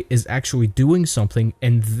joy is actually doing something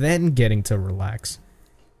and then getting to relax,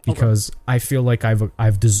 because I feel like I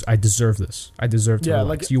deserve this. I deserve to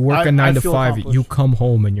relax. Like, you work a 9 to 5. You come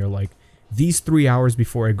home and you're like, these 3 hours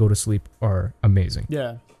before I go to sleep are amazing.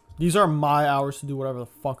 Yeah. These are my hours to do whatever the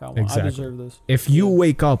fuck I want. Exactly. I deserve this. If you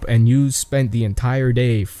wake up and you spent the entire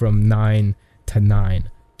day from 9 to 9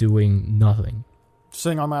 doing nothing.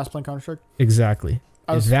 Sitting on my ass playing Counter-Strike? Exactly.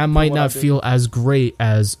 That might not feel as great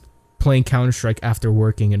as playing Counter-Strike after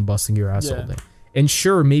working and busting your ass all day. And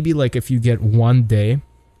sure, maybe like if you get one day,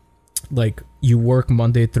 like you work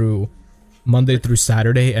Monday through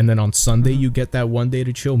Saturday, and then on Sunday you get that one day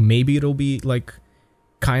to chill, maybe it'll be like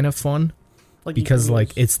kind of fun, like, because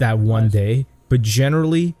like it's that one day. But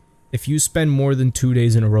generally, if you spend more than 2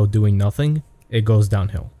 days in a row doing nothing, it goes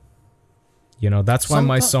downhill. You know, that's why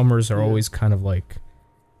my summers are always kind of like,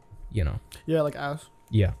 you know. Yeah, like ass.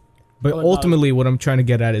 Yeah. But ultimately what I'm trying to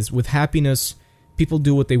get at is, with happiness, people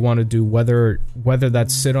do what they want to do, whether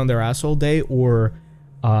that's sit on their ass all day or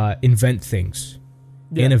invent things,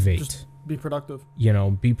 innovate. Just be productive. You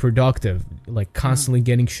know, be productive, like constantly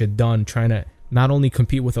getting shit done, trying to not only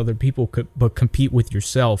compete with other people, but compete with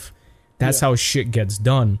yourself. That's how shit gets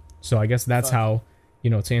done. So I guess that's how, you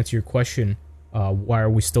know, to answer your question, why are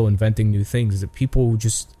we still inventing new things? Is that people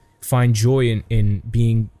just find joy in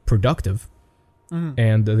being productive.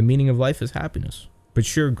 And the meaning of life is happiness. But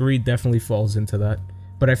sure, greed definitely falls into that.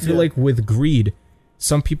 But I feel like with greed,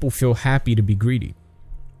 some people feel happy to be greedy.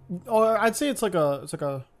 Or I'd say it's like a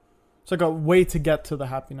way to get to the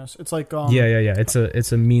happiness. It's like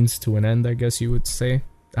It's a means to an end, I guess you would say.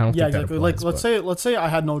 I don't think exactly. That applies, like let's say I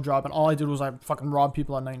had no job and all I did was I fucking rob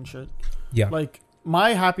people at night and shit. Yeah. Like my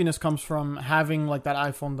happiness comes from having like that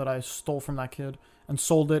iPhone that I stole from that kid and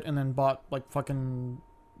sold it and then bought like fucking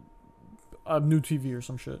a new TV or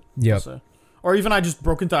some shit. Yeah. Or even I just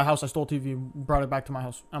broke into a house, I stole TV, brought it back to my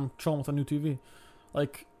house. I'm chilling with a new TV.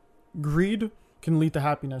 Like, greed can lead to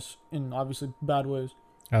happiness in obviously bad ways.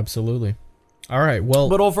 Absolutely. All right, well...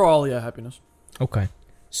 But overall, yeah, happiness. Okay.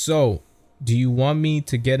 So, do you want me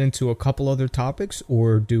to get into a couple other topics,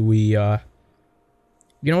 or do we... You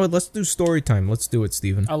know what, let's do story time. Let's do it,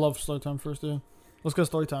 Steven. I love story time first, yeah. Let's go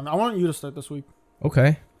story time. I want you to start this week.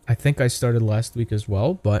 Okay. I think I started last week as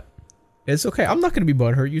well, but... It's okay. I'm not gonna be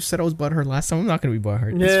butthurt. You said I was butthurt last time. I'm not gonna be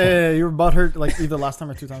butthurt. Yeah, you were butthurt like either last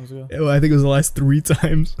time or 2 times ago. I think it was the last 3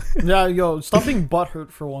 times. Yeah, yo, stop being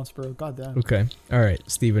butthurt for once, bro. God damn. Okay. All right,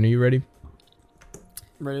 Steven, are you ready?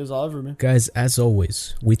 Ready as ever, man. Guys, as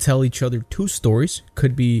always, we tell each other 2 stories.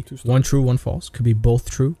 Could be 1 true, 1 false. Could be both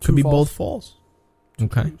true. Could be both false.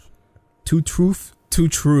 Okay. 2 truths. 2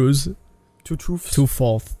 truths. 2 truths. 2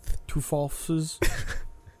 false. 2 falses.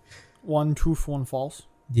 1 truth, 1 false.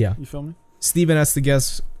 Yeah. You feel me? Steven has to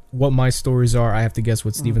guess what my stories are. I have to guess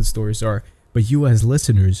what Steven's stories are. But you as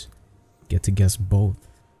listeners get to guess both.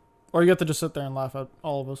 Or you get to just sit there and laugh at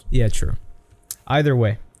all of us. Yeah, true. Either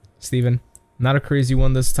way, Steven, not a crazy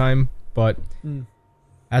one this time, but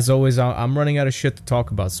as always, I'm running out of shit to talk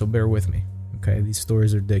about, so bear with me. Okay, these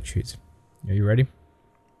stories are dick sheets. Are you ready?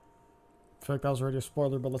 I feel like that was already a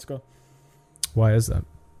spoiler, but let's go. Why is that?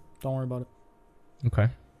 Don't worry about it. Okay.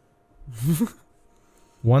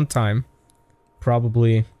 One time,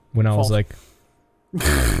 probably when I was like...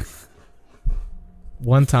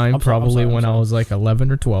 One time, probably when I was like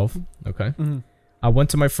 11 or 12, okay? I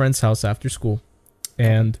went to my friend's house after school,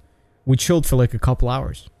 and we chilled for like a couple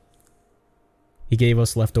hours. He gave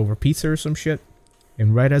us leftover pizza or some shit,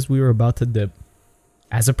 and right as we were about to dip,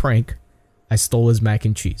 as a prank, I stole his mac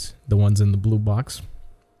and cheese, the ones in the blue box.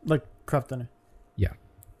 Like craft dinner. Yeah.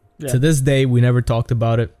 Yeah. To this day, we never talked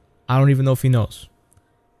about it. I don't even know if he knows.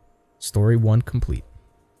 Story 1 complete.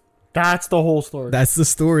 That's the whole story. That's the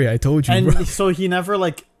story I told you, and bro. so he never,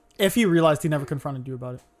 like, if he realized, he never confronted you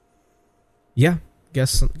about it. Yeah,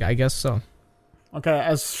 I guess so. Okay,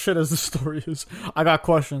 as shit as the story is, I got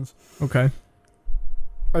questions. Okay.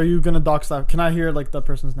 Are you gonna dox that? Can I hear, like, that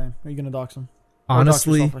person's name? Are you gonna dox him?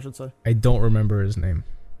 Honestly, dox yourself, I should say. I don't remember his name.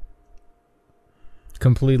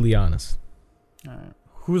 Completely honest. Alright.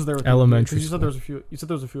 Who's there with Elementary you? You said there was a few. You said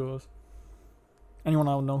there was a few of us. Anyone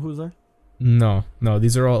I would know who's there? No,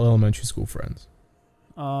 these are all elementary school friends.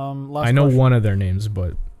 Last I know question. one of their names,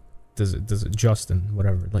 but does it Justin,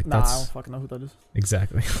 whatever. Like Nah, that's I don't fucking know who that is.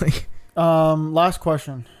 Exactly. Like, last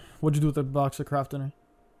question. What'd you do with the box of craft dinner?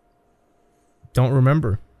 don't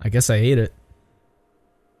remember. I guess I ate it.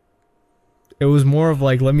 It was more of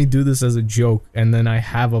like, let me do this as a joke, and then I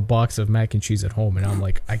have a box of mac and cheese at home, and I'm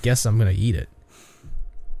like, I guess I'm gonna eat it.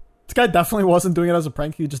 This guy definitely wasn't doing it as a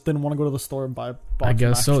prank. He just didn't want to go to the store and buy a box I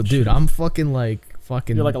guess so, dude. I'm fucking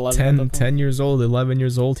You're like 11 10 years old, 11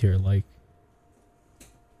 years old here. Like,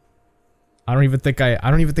 I don't even think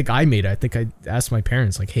I made it. I think I asked my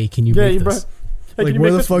parents, like, hey, can you make this? Hey, like,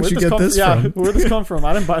 where the fuck you get this from? Where'd this come from?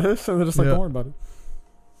 I didn't buy this. And they're just like, don't worry about it.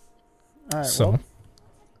 All right, So, well.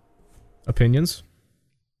 opinions?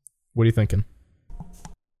 What are you thinking?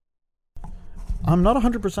 I'm not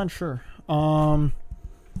 100% sure.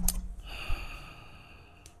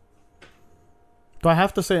 Do I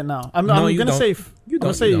have to say it now? I'm gonna say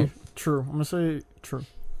true. I'm gonna say true.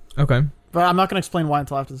 Okay. But I'm not gonna explain why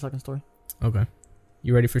until after the second story. Okay.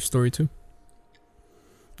 You ready for story 2?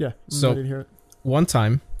 Yeah. I'm So, ready to hear it. one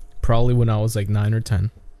time, probably when I was like 9 or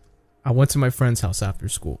 10, I went to my friend's house after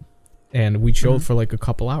school, and we chilled for like a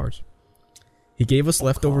couple hours. He gave us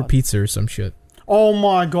leftover pizza or some shit. Oh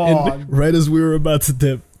my god! And right as we were about to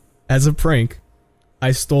dip, as a prank,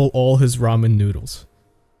 I stole all his ramen noodles.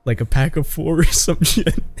 Like a pack of 4 or some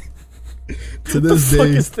shit. To this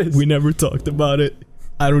day, we never talked about it.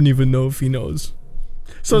 I don't even know if he knows.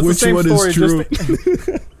 So it's which the same one story, is true? just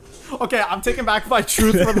okay, I'm taking back my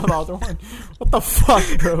truth for the other one. What the fuck,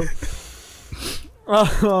 bro?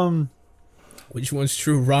 Which one's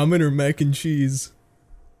true, ramen or mac and cheese?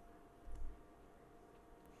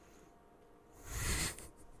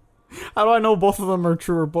 How do I know both of them are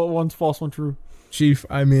true or one's false, one true? Chief,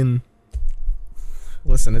 I mean,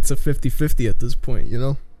 listen, it's a 50-50 at this point, you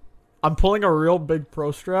know? I'm pulling a real big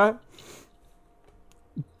pro strat.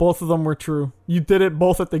 Both of them were true. You did it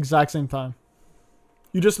both at the exact same time.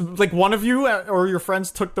 You just, like, one of you or your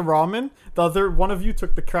friends took the ramen, the other one of you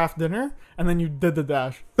took the craft dinner, and then you did the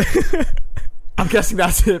dash. I'm guessing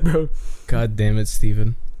that's it, bro. God damn it,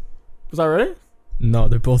 Steven. Was that right? No,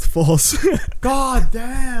 they're both false. God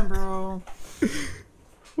damn, bro.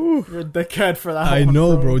 You're a dickhead for that I one,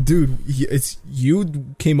 know, bro. dude. It's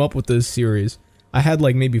you came up with this series. I had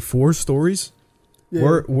like maybe 4 stories.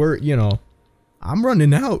 Yeah. We're you know, I'm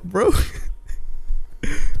running out, bro.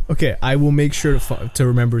 Okay, I will make sure to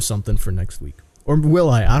remember something for next week. Or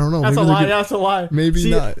will I? I don't know. That's Maybe a lie. That's a lie.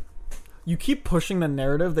 Maybe not. You keep pushing the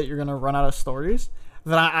narrative that you're gonna run out of stories.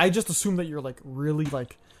 That I just assume that you're like really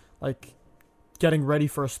like getting ready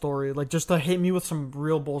for a story, like just to hit me with some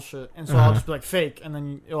real bullshit, and so I'll just be like fake, and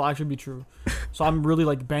then it'll actually be true. So I'm really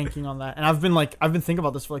like banking on that, and I've been thinking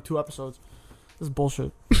about this for like 2 episodes. This is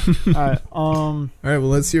bullshit. Alright, Alright, well,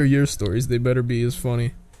 let's hear your stories. They better be as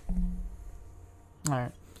funny.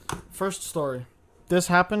 Alright. First story. This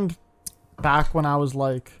happened back when I was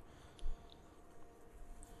like...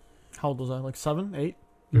 How old was I? Like 7, 8?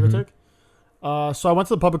 Give or take? So I went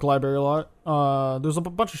to the public library a lot. There's a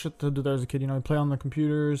bunch of shit to do there as a kid. You know, you play on the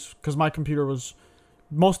computers. Because my computer was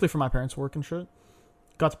mostly for my parents' work and shit.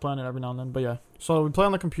 Got to play on it every now and then. But yeah. So we play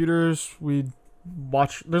on the computers. We'd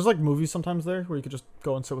watch... There's like movies sometimes there where you could just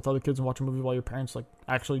go and sit with other kids and watch a movie while your parents like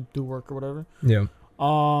actually do work or whatever. Yeah.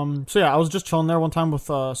 So yeah, I was just chilling there one time with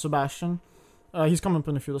Sebastian. He's come up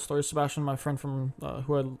in a few of the stories. Sebastian, my friend from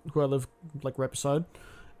who I live like right beside.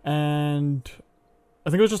 And I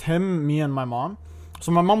think it was just him, me, and my mom.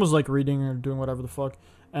 So my mom was like reading or doing whatever the fuck,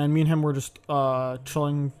 and me and him were just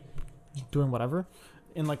chilling, doing whatever,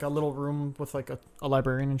 in like a little room with like a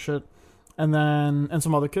librarian and shit, and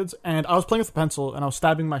some other kids. And I was playing with a pencil and I was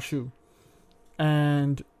stabbing my shoe.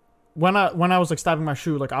 And when I was like stabbing my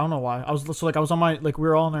shoe, like I don't know why, I was on my we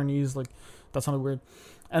were all on our knees, like that sounded weird,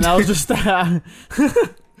 and I was just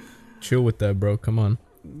chill with that, bro. Come on.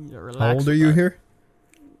 Yeah, relax. How old are you here?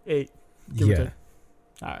 8. Yeah.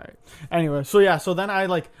 All right. Anyway, so then I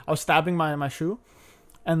was stabbing my shoe,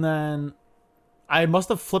 and then I must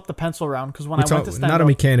have flipped the pencil around because when I went to stand not up, a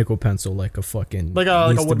mechanical pencil, like a fucking needs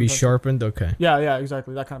to be pencil. sharpened. Okay. Yeah,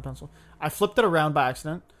 exactly, that kind of pencil. I flipped it around by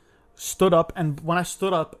accident, stood up, and when I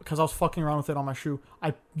stood up, because I was fucking around with it on my shoe,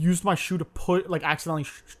 I used my shoe to accidentally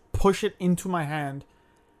push it into my hand,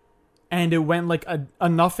 and it went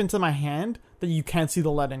enough into my hand that you can't see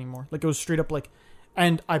the lead anymore. Like it was straight up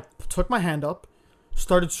and I took my hand up,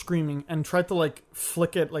 started screaming, and tried to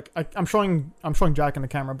flick it. I'm showing Jack in the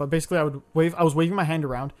camera, but basically I was waving my hand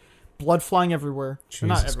around, blood flying everywhere.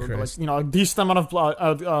 Not everywhere, Christ. but a decent amount of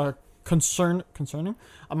blood, concerning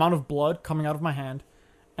amount of blood coming out of my hand,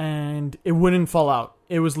 and it wouldn't fall out.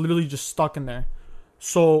 It was literally just stuck in there.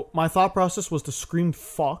 So my thought process was to scream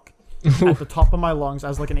 "fuck" at the top of my lungs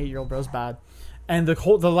as like an 8-year-old, bro. It was bad. And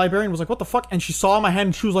the librarian was like, "What the fuck?" And she saw my hand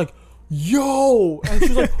and she was like, "Yo!" And she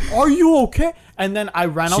was like, "Are you okay?" And then I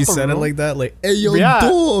ran out the room. She said it like that, like, "Hey, yo,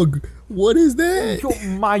 dog, what is that?" Yo,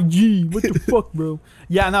 my G, what the fuck, bro?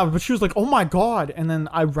 Yeah, no, but she was like, "Oh my god!" And then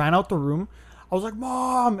I ran out the room. I was like,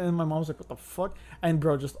 "Mom!" And my mom was like, "What the fuck?" And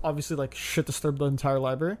bro, just obviously shit disturbed the entire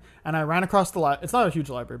library. And I ran across the it's not a huge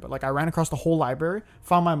library, but I ran across the whole library,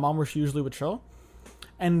 found my mom where she usually would chill,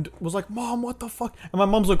 and was like, "Mom, what the fuck?" And my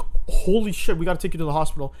mom's like, "Holy shit, we gotta take you to the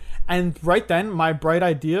hospital." And right then, my bright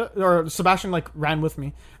idea, or Sebastian ran with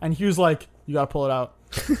me, and he was like, "You gotta pull it out."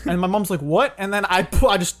 And my mom's like, "What?" And then I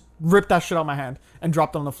just ripped that shit out of my hand and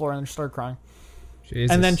dropped it on the floor and started crying.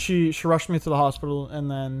 Jesus. And then she rushed me to the hospital, and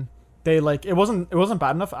then they it wasn't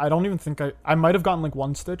bad enough. I don't even think I might have gotten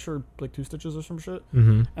 1 stitch or 2 stitches or some shit.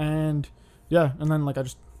 Mm-hmm. And yeah, and then I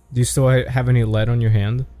just. Do you still have any lead on your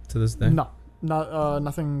hand to this day? No. Not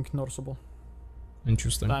nothing noticeable.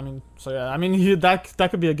 Interesting. That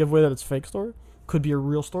could be a giveaway that it's a fake story. Could be a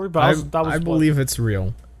real story, but I believe it's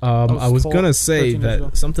real. I was gonna say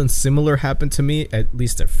that something similar happened to me, at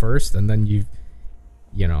least at first, and then you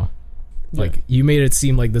you made it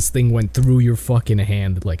seem like this thing went through your fucking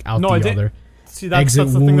hand, out the other. See, that's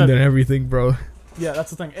exit the wound thing and everything, bro. Yeah,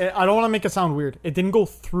 that's the thing. I don't want to make it sound weird. It didn't go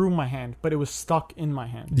through my hand, but it was stuck in my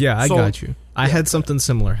hand. Yeah, I got you. I had something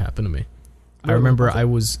similar happen to me. I remember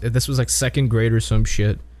this was 2nd grade or some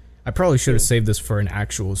shit. I probably should have saved this for an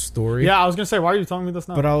actual story. Yeah, I was going to say, why are you telling me this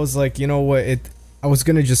now? But I was like, you know what? I was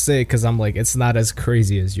going to just say it because I'm like, it's not as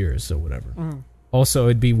crazy as yours, so whatever. Mm-hmm. Also,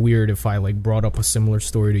 it'd be weird if I brought up a similar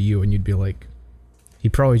story to you and you'd be like, he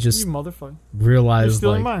probably just you motherfucker. Realized You're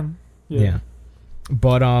stealing mine. Yeah.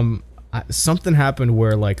 But something happened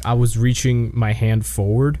where I was reaching my hand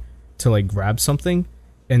forward to grab something,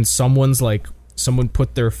 and someone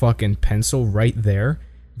put their fucking pencil right there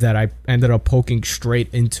that I ended up poking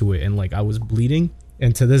straight into it, and I was bleeding.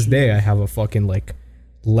 And to this day, I have a fucking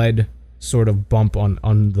lead sort of bump on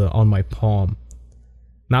my palm.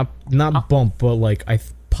 Not bump, but I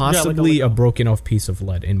possibly a broken off piece of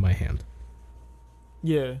lead in my hand.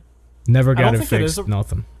 Yeah. Never got it fixed.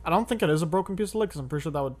 Nothing. I don't think it is a broken piece of lead because I'm pretty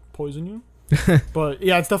sure that would poison you. But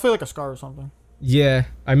yeah, it's definitely a scar or something. Yeah,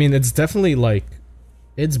 I mean it's definitely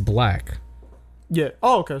it's black. Yeah.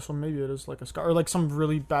 Oh, okay. So maybe it is a scar or some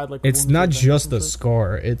really bad It's not just a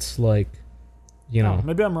scar. It's maybe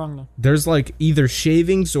I'm wrong now. There's either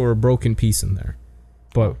shavings or a broken piece in there,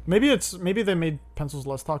 but maybe they made pencils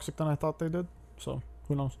less toxic than I thought they did. So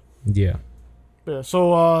who knows? Yeah. But yeah.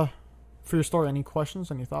 So for your story, any questions?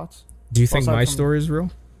 Any thoughts? Do you think my story is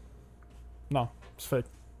real? No, it's fake.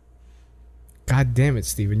 God damn it,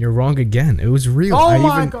 Steven. You're wrong again. It was real. Oh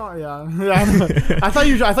my god, yeah. I thought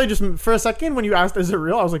you just, for a second, when you asked, is it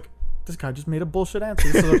real? I was like, this guy just made a bullshit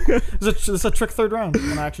answer. This is a trick third round.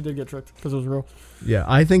 And I actually did get tricked because it was real. Yeah,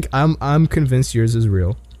 I think I'm convinced yours is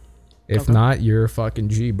real. If not, you're a fucking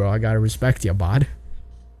G, bro. I gotta respect you, bod.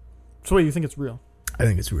 So wait, you think it's real? I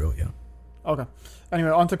think it's real, yeah. Okay. Anyway,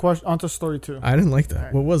 on to story 2. I didn't like that.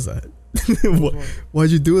 Right. What was that? Why'd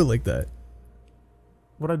you do it like that?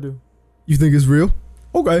 What'd I do? You think it's real?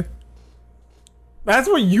 Okay. That's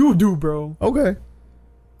what you do, bro. Okay.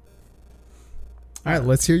 All right,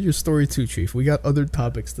 let's hear your story 2, Chief. We got other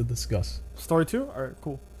topics to discuss. Story 2? All right,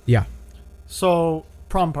 cool. Yeah. So,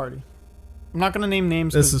 prom party. I'm not going to name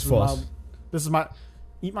names. This is false. This is my...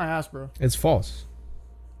 Eat my ass, bro. It's false.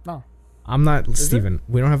 No. I'm not... Steven,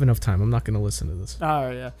 we don't have enough time. I'm not going to listen to this. All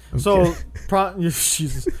right, yeah. Okay. So,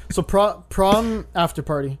 Jesus. So, prom after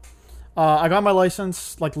party. I got my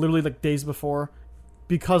license, like, literally, like, days before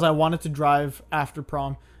because I wanted to drive after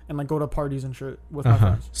prom and, like, go to parties and shit with my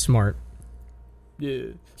friends. Smart. Yeah.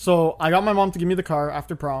 So, I got my mom to give me the car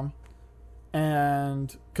after prom.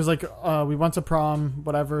 And because like we went to prom,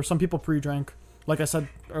 whatever. Some people pre-drink. Like I said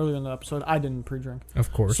earlier in the episode, I didn't pre-drink.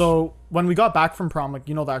 Of course. So when we got back from prom, like,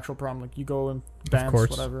 you know, the actual prom, like, you go and dance,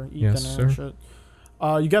 whatever, eat dinner and shit.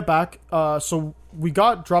 You get back. So we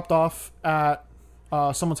got dropped off at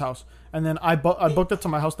someone's house, and then I booked it to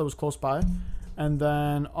my house that was close by, and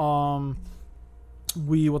then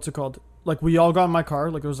we like, we all got in my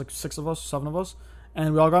car. Like, there was like 7 of us.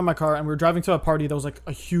 And we all got in my car, and we were driving to a party that was, like,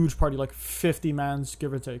 a huge party, like 50 mans,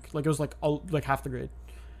 give or take. Like, it was, like half the grade.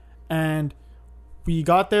 And we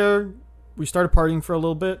got there, we started partying for a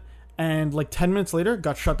little bit, and, like, 10 minutes later,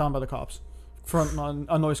 got shut down by the cops for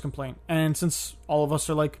a noise complaint. And since all of us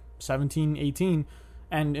are, like, 17, 18,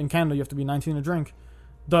 and in Canada you have to be 19 to drink,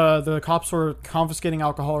 the cops were confiscating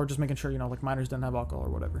alcohol or just making sure, you know, like, minors didn't have alcohol or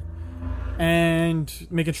whatever. And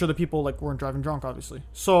making sure that people, like, weren't driving drunk, obviously.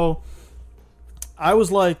 So... I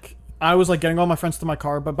was like getting all my friends to my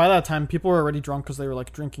car, but by that time people were already drunk because they were,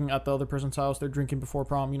 like, drinking at the other person's house. They're drinking before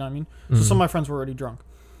prom, you know what I mean? Mm-hmm. So some of my friends were already drunk,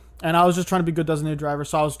 and I was just trying to be a good designated driver.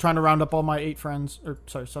 So I was trying to round up all my 8 friends, or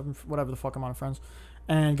sorry, 7, whatever the fuck amount of friends,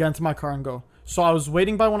 and get into my car and go. So I was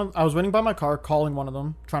waiting by my car, calling one of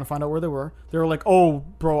them, trying to find out where they were. They were like, "Oh,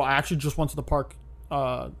 bro, I actually just went to the park,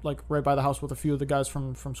 like right by the house with a few of the guys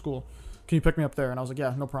from school. Can you pick me up there?" And I was like,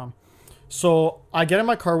 "Yeah, no problem." So I get in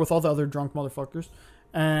my car with all the other drunk motherfuckers,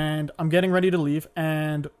 and I'm getting ready to leave,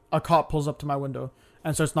 and a cop pulls up to my window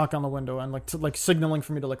and starts knocking on the window and like signaling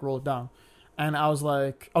for me to, like, roll it down. And I was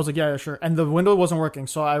like, yeah, sure. And the window wasn't working,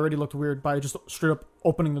 so I already looked weird by just straight up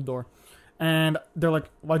opening the door. And they're like,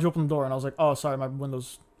 "Why'd you open the door?" And I was like, "Oh, sorry, my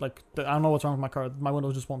window's, like, I don't know what's wrong with my car. My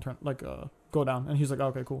windows just won't turn, like, go down." And he's like,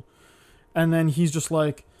 "Okay, cool." And then he's just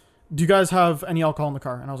like, "Do you guys have any alcohol in the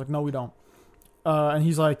car?" And I was like, "No, we don't." And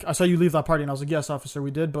he's like, "I saw you leave that party." And I was like, "Yes, officer, we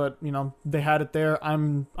did, but, you know, they had it there.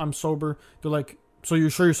 I'm sober." They're like, "So you're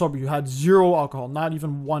sure you're sober? You had 0 alcohol, not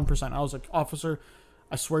even 1%. I was like, "Officer,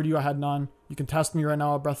 I swear to you, I had none. You can test me right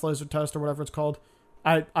now, a breathalyzer test or whatever it's called.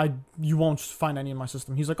 You won't find any in my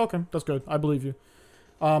system." He's like, "Okay, that's good. I believe you.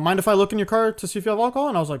 Mind if I look in your car to see if you have alcohol?"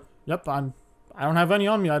 And I was like, "Yep, I don't have any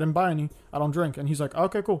on me. I didn't buy any. I don't drink." And he's like,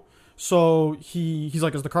 "Okay, cool." So he's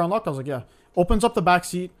like, "Is the car unlocked?" I was like, "Yeah." Opens up the back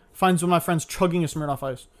seat, finds one of my friends chugging a Smirnoff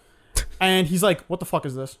Ice. And he's like, "What the fuck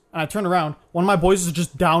is this?" And I turn around. One of my boys is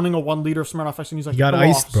just downing a 1 liter of Smirnoff Ice, and he's like, "He got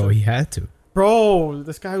iced, officer." Bro. He had to. Bro,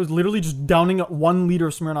 this guy was literally just downing 1 liter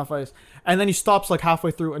of Smirnoff Ice. And then he stops, like,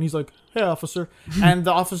 halfway through, and he's like, "Hey, officer." And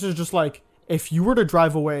the officer's just like, "If you were to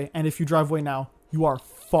drive away, and if you drive away now, you are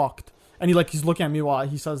fucked." And he's looking at me while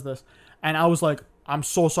he says this. And I was like, "I'm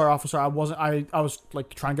so sorry, officer. I was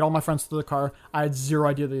like trying to get all my friends to the car. I had 0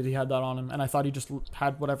 idea that he had that on him, and I thought he just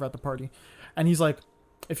had whatever at the party." And he's like,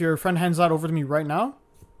 "If your friend hands that over to me right now,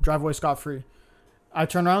 drive away scot-free." I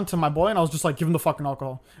turned around to my boy, and I was just like, "Give him the fucking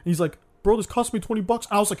alcohol." And he's like, "Bro, this cost me $20.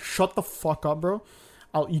 I was like, "Shut the fuck up, bro.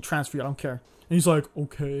 I'll e-transfer you. I don't care." And he's like,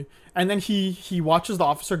 "Okay." And then he watches the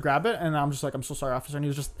officer grab it, and I'm just like, "I'm so sorry, officer." And he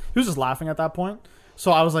was just laughing at that point.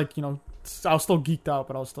 So I was like, you know, I was still geeked out,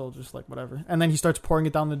 but I was still just like, whatever. And then he starts pouring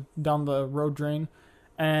it down the road drain,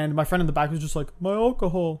 and my friend in the back was just like, "My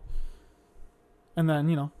alcohol." And then,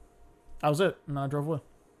 you know, that was it. And then I drove away.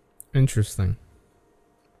 Interesting.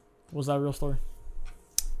 Was that a real story?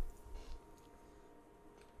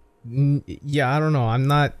 Yeah, I don't know.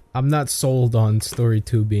 I'm not sold on story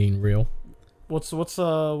 2 being real. What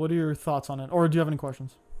are your thoughts on it? Or do you have any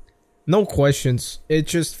questions? No questions. It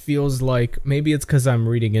just feels like maybe it's because I'm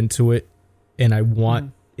reading into it and I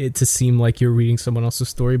want it to seem like you're reading someone else's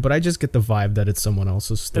story, but I just get the vibe that it's someone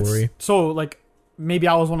else's story. So, like, maybe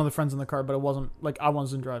I was one of the friends in the car, but it wasn't like I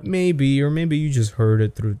wasn't driving. Maybe, or maybe you just heard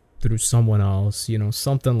it through someone else, you know,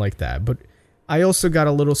 something like that. But I also got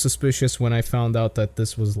a little suspicious when I found out that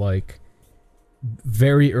this was like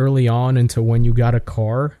very early on into when you got a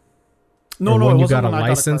car. No, when you got a when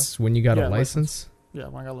license. When you got a license. license. Yeah,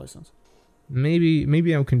 when I got a license.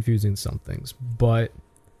 Maybe I'm confusing some things, but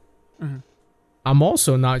I'm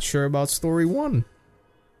also not sure about story 1.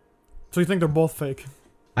 So you think they're both fake?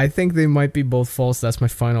 I think they might be both false. That's my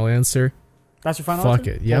final answer. That's your final answer?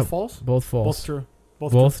 answer? Fuck it. Yeah. Both false? Both false. Both true.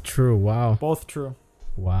 Both true. Wow. Both true.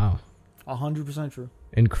 Wow. 100% true.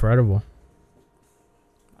 Incredible.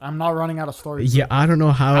 I'm not running out of stories. Yeah, I don't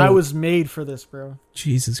know how. I was made for this, bro.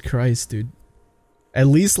 Jesus Christ, dude. At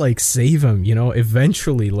least, like, save him, you know?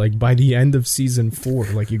 Eventually, like, by the end of season 4,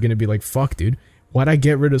 like, you're gonna be like, fuck, dude. Why'd I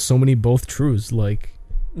get rid of so many both trues? Like,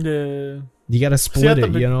 yeah. You gotta split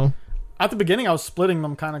it, you know? At the beginning, I was splitting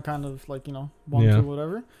them kind of, like, you know, 1, 2,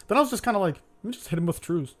 whatever. Then I was just kind of like, let me just hit him with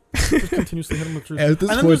trues. Just continuously hit him with trues. At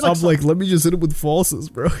this point, I'm like, let me just hit him with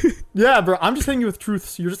falses, bro. Yeah, bro. I'm just hitting you with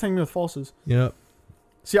truths. You're just hitting me with falses. Yeah.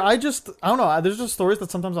 See, I don't know. There's just stories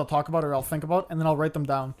that sometimes I'll talk about or I'll think about, and then I'll write them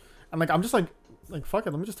down. And, like, I'm just like, fuck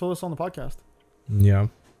it. Let me just tell this on the podcast. Yeah.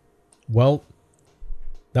 Well,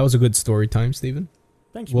 that was a good story time, Steven.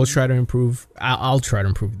 Thanks. We'll try to improve. I'll try to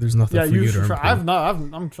improve. There's nothing for you to improve.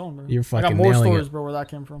 I'm chilling, bro. You're fucking I got more nailing stories, it. bro, where that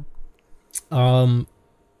came from.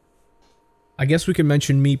 I guess we could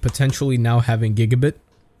mention me potentially now having gigabit.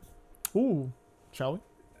 Ooh. Shall we?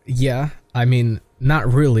 Yeah. I mean,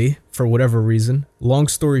 not really, for whatever reason. Long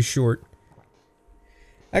story short.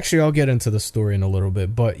 Actually, I'll get into the story in a little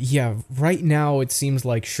bit. But yeah, right now it seems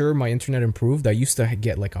like, sure, my internet improved. I used to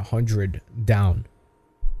get like 100 down,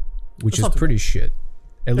 which is pretty shit.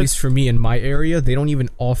 At least for me in my area, they don't even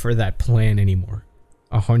offer that plan anymore.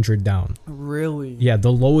 100 down. Really? Yeah,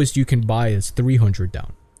 the lowest you can buy is 300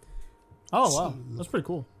 down. Oh, wow. That's pretty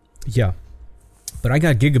cool. Yeah. But I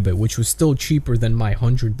got gigabit, which was still cheaper than my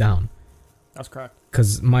 100 down. That's correct.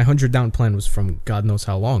 Because my 100 down plan was from God knows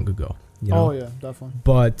how long ago. You know? Oh, yeah, definitely.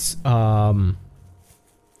 But,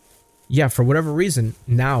 yeah, for whatever reason,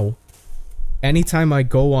 now, anytime I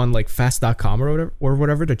go on, like, fast.com or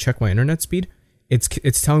whatever to check my internet speed,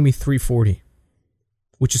 it's telling me 340,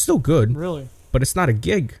 which is still good. Really? But it's not a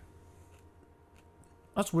gig.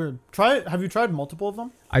 That's weird. Have you tried multiple of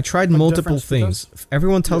them? I tried multiple things.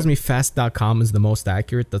 Everyone tells me fast.com is the most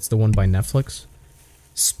accurate. That's the one by Netflix.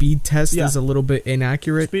 Speed test is a little bit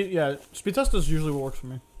inaccurate. Speed test is usually what works for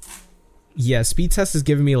me. Yeah, speed test is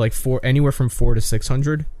giving me like anywhere from 400 to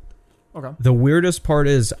 600. Okay. The weirdest part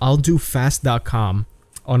is I'll do fast.com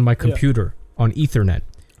on my computer on Ethernet.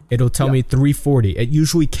 It'll tell me 340. It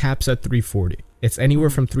usually caps at 340. It's anywhere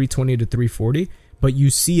from 320 to 340, but you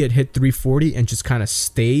see it hit 340 and just kind of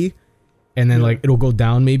stay, and then like it'll go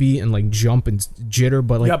down maybe and like jump and jitter,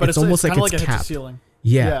 but like it's almost like it's capped. Ceiling.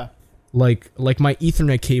 Yeah. Like my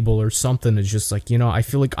Ethernet cable or something is just like, you know, I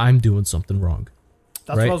feel like I'm doing something wrong.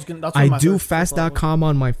 That's right? what I was gonna, that's I do fast.com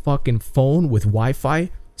on my fucking phone with Wi-Fi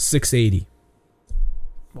 680.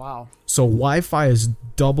 Wow. So Wi-Fi is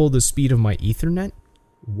double the speed of my Ethernet.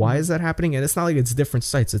 Why is that happening? And it's not like it's different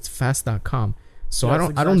sites. It's fast.com. So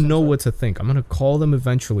I don't know what to think. I'm going to call them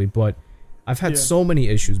eventually, but I've had so many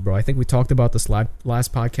issues, bro. I think we talked about this last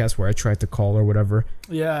podcast where I tried to call or whatever.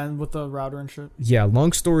 Yeah, and with the router and shit. Yeah,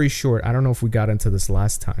 long story short, I don't know if we got into this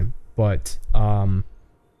last time, but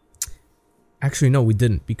actually no, we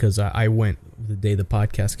didn't, because I went the day the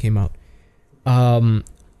podcast came out.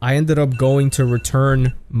 I ended up going to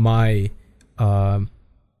return my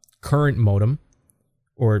current modem,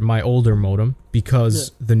 or my older modem,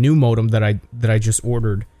 because the new modem that I just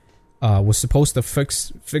ordered was supposed to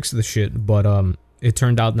fix the shit, but it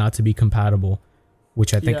turned out not to be compatible,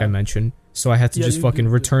 which I think I mentioned. So I had to just fucking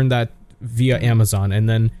return that via Amazon, and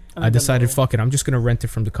then I decided, fuck it, I'm just gonna rent it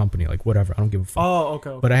from the company, like whatever, I don't give a fuck. Oh,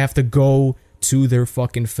 okay. But I have to go to their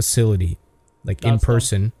fucking facility, like in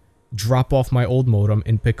person, drop off my old modem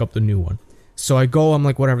and pick up the new one. So I go, I'm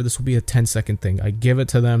like, whatever, this will be a 10-second thing. I give it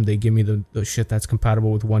to them, they give me the shit that's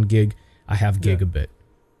compatible with 1 gig. I have gigabit.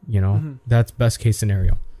 You know, that's best case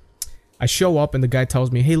scenario. I show up and the guy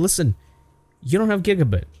tells me, hey, listen, you don't have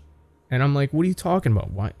gigabit. And I'm like, what are you talking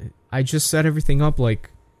about? Why? I just set everything up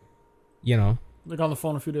like, you know. Like on the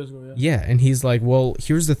phone a few days ago, Yeah, and he's like, well,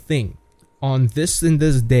 here's the thing. On this and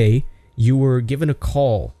this day, you were given a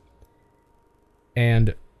call.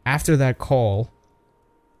 And after that call,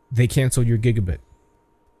 they canceled your gigabit.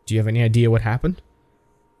 Do you have any idea what happened?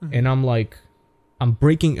 And I'm like, I'm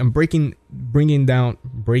breaking down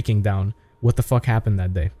what the fuck happened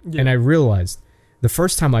that day. And I realized the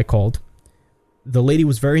first time I called, the lady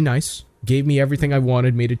was very nice. gave me everything I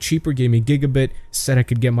wanted, made it cheaper, gave me gigabit, said I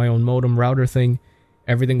could get my own modem router thing.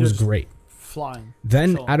 Everything was great. Flying.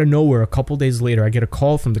 Then out of nowhere, a couple days later, I get a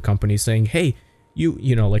call from the company saying, hey,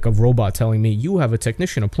 you know, like a robot telling me, you have a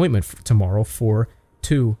technician appointment for tomorrow for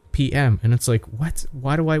 2 p.m. And it's like, what?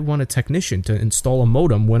 Why do I want a technician to install a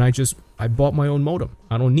modem when I bought my own modem?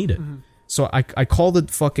 I don't need it. So I call the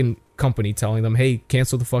fucking company telling them, hey,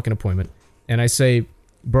 cancel the fucking appointment. And I say,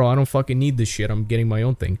 bro, I don't fucking need this shit. I'm getting my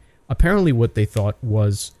own thing. Apparently what they thought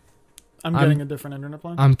was, I'm getting a different internet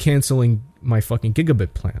plan? I'm canceling my fucking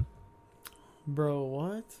gigabit plan. Bro,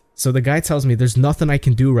 what? So the guy tells me there's nothing I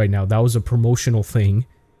can do right now. That was a promotional thing,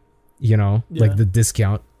 you know, like the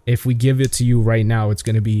discount. If we give it to you right now, it's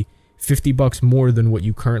going to be $50 more than what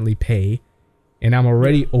you currently pay. And I'm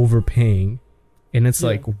already overpaying. And it's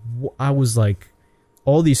like, I was like,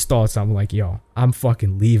 all these thoughts, I'm like, yo, I'm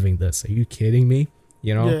fucking leaving this. Are you kidding me?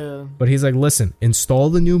 You know? Yeah. But he's like, listen, install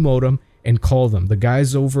the new modem and call them. The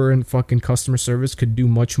guys over in fucking customer service could do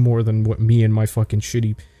much more than what me and my fucking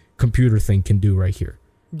shitty computer thing can do right here.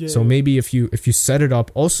 Yeah. So maybe if you set it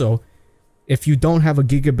up, also, if you don't have a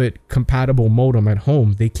gigabit compatible modem at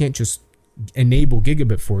home, they can't just enable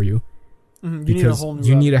gigabit for you. You because need a whole new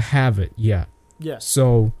you need to have it. Yeah. Yeah.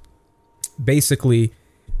 So basically,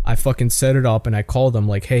 I fucking set it up and I called them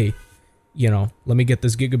like, hey, you know, let me get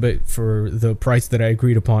this gigabit for the price that I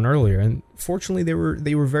agreed upon earlier. And fortunately, they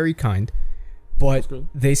were very kind, but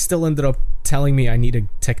they still ended up telling me I need a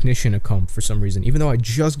technician to come for some reason, even though I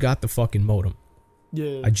just got the fucking modem.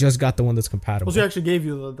 Yeah. I just got the one that's compatible. Well, so they actually gave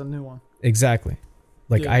you the new one. Exactly.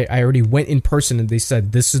 Like, I already went in person and they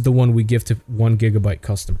said, this is the one we give to 1 gigabyte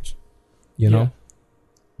customers. You know?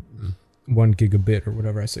 1 gigabit or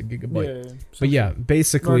whatever I said, gigabyte. Yeah. But yeah,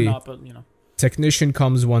 basically, but, you know. Technician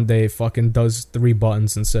comes one day, fucking does 3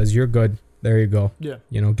 buttons and says, you're good. There you go. Yeah.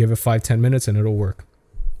 You know, give it 5-10 minutes and it'll work.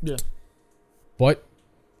 Yeah. But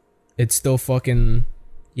it's still fucking,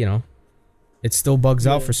 you know, it still bugs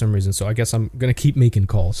out for some reason. So I guess I'm going to keep making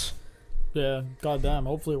calls. Yeah, goddamn.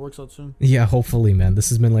 Hopefully it works out soon. Yeah, hopefully, man. This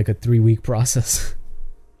has been like a 3-week process.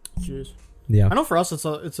 Jeez. Yeah. I know for us it's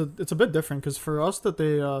a bit different because for us that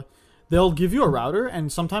they'll give you a router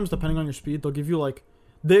and sometimes depending on your speed they'll give you like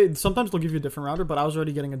sometimes they'll give you a different router, but I was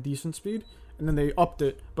already getting a decent speed and then they upped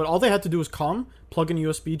it. But all they had to do was come, plug in a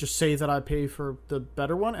USB, just say that I pay for the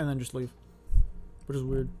better one and then just leave. Which is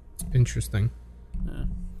weird. Interesting. Yeah.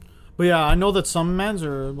 But yeah, I know that some mans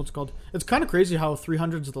are what's it called. It's kind of crazy how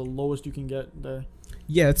 300 is the lowest you can get there.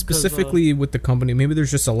 Yeah, it's specifically with the company. Maybe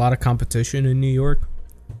there's just a lot of competition in New York.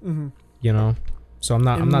 Mm-hmm. You know, so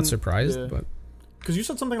I'm not surprised, but because you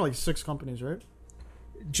said something like 6 companies, right?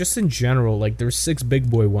 Just in general, like there's 6 big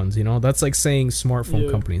boy ones. You know, that's like saying smartphone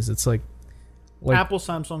companies. It's like Apple,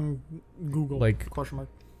 Samsung, Google. Like question mark.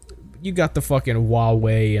 You got the fucking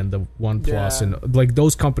Huawei and the OnePlus and like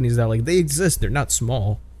those companies that like they exist. They're not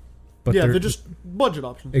small, but they're just budget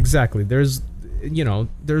options. Exactly. There's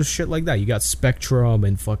shit like that. You got Spectrum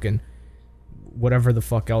and fucking whatever the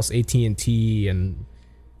fuck else, AT&T and.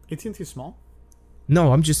 AT&T small?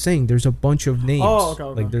 No, I'm just saying there's a bunch of names. Oh, okay.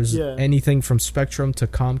 Like there's anything from Spectrum to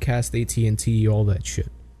Comcast, AT&T, all that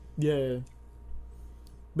shit. Yeah.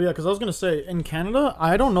 But yeah, because I was going to say, in Canada,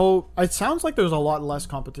 I don't know, it sounds like there's a lot less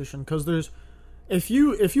competition, because there's, if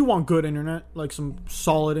you want good internet, like some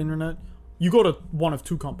solid internet, you go to one of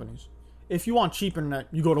 2 companies. If you want cheap internet,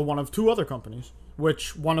 you go to one of 2 other companies,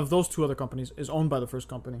 which one of those 2 other companies is owned by the first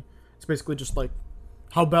company. It's basically just like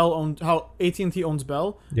how AT&T owns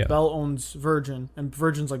Bell, Bell owns Virgin, and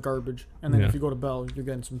Virgin's like garbage. And then if you go to Bell, you're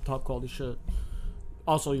getting some top quality shit.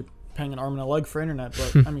 Also, you're paying an arm and a leg for internet,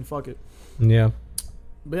 but I mean, fuck it. Yeah.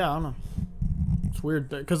 But yeah, I don't know. It's weird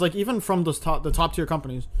because like even from the top tier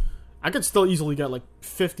companies, I could still easily get like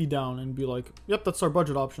 50 down and be like, "Yep, that's our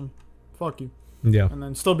budget option. Fuck you." Yeah. And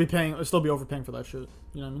then still be overpaying for that shit.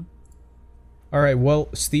 You know what I mean? All right. Well,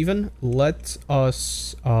 Steven, let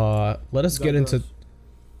us get into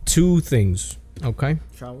 2 things, okay?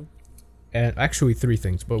 Shall we? And actually 3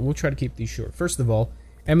 things, but we'll try to keep these short. First of all,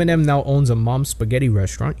 Eminem now owns a Mom's Spaghetti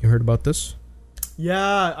restaurant. You heard about this?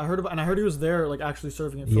 Yeah, I heard about, and I heard he was there, like actually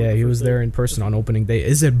serving it. Yeah, he was there in person on opening day.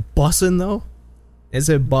 Is it bussin' though? Is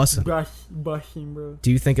it bussin'? Bussin', bro.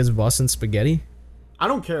 Do you think it's bussin' spaghetti? I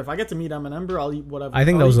don't care if I get to meet Eminem, bro. I'll eat whatever. I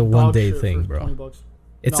think that was a one-day thing, bro. $20.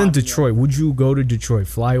 It's in Detroit. Would you go to Detroit?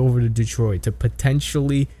 Fly over to Detroit to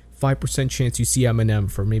potentially 5% chance you see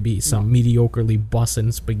Eminem for maybe some mediocrely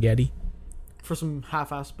bussin' spaghetti? For some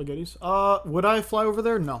half-ass spaghettis. Would I fly over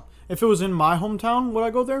there? No. If it was in my hometown, would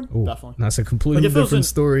I go there? Ooh, definitely. That's a completely different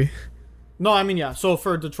story. No, I mean, yeah. So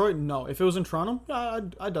for Detroit, no. If it was in Toronto, yeah,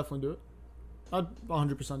 I'd definitely do it. I'd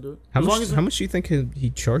 100% do it. How much do you think he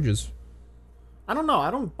charges? I don't know.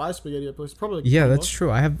 I don't buy spaghetti at places. Probably. Like yeah, that's $20.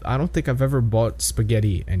 true. I don't think I've ever bought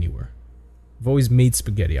spaghetti anywhere. I've always made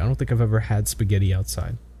spaghetti. I don't think I've ever had spaghetti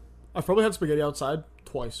outside. I've probably had spaghetti outside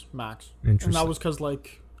twice max. Interesting. And that was because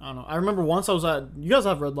like I don't know. I remember once I was at. You guys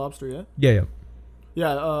have Red Lobster, yeah? Yeah.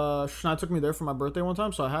 Yeah. Shania took me there for my birthday one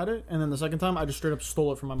time, so I had it, and then the second time I just straight up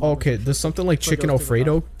stole it from my mom. Okay, does something like chicken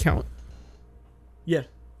Alfredo count? Yeah,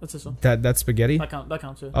 that's it. So That's spaghetti. that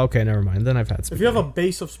counts. Yeah. Okay, never mind. Then I've had spaghetti. If you have a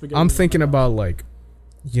base of spaghetti, I'm thinking about like,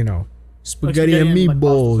 spaghetti spaghetti and and, like,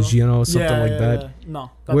 meatballs, pasta sauce? something like that. Yeah.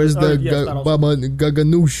 No. Where's the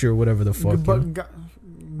gaganoush or whatever the fuck?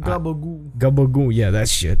 Gabagoo. Gabagoo, yeah, that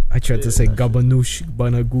shit. I tried to say gabanoush,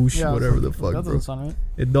 banagoosh, whatever the fuck, that bro. doesn't sound right.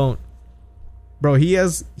 It don't. Bro,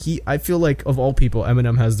 I feel like of all people,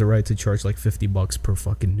 Eminem has the right to charge like $50 per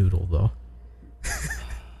fucking noodle, though.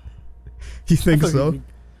 You think so?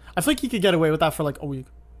 I feel like he could get away with that for like a week.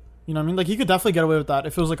 You know what I mean? Like he could definitely get away with that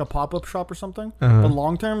if it was like a pop-up shop or something. Uh-huh. But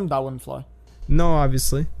long term, that wouldn't fly. No,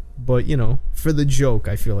 obviously. But, for the joke,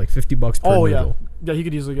 I feel like $50 per noodle. Yeah, he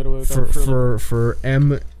could easily get away with For that. For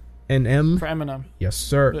M and M? For Eminem. Yes,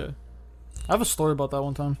 sir. Yeah. I have a story about that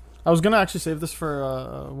one time. I was gonna actually save this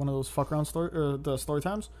for one of those fuck around the story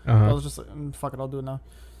times. Uh-huh. I was just like, fuck it, I'll do it now.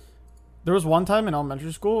 There was one time in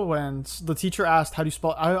elementary school when the teacher asked, "How do you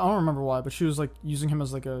spell?" I don't remember why, but she was like using him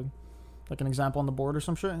as like an example on the board or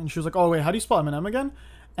some shit, and she was like, "Oh wait, how do you spell Eminem again?"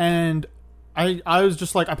 And I was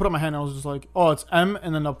just like, I put up my hand and I was just like, "Oh, it's M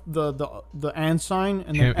and then the and sign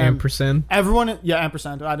and then ampersand." Everyone, yeah,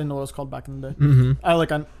 ampersand. I didn't know what it was called back in the day.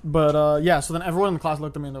 Mm-hmm. Yeah. So then everyone in the class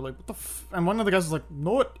looked at me and they're like, "What the?" And one of the guys was like,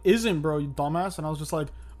 "No, it isn't, bro, you dumbass." And I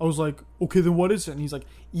was like, "Okay, then what is it?" And he's like,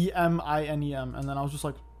 EMINEM. And then I was just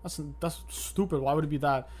like, that's stupid. Why would it be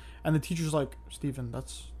that? And the teacher's like, "Steven,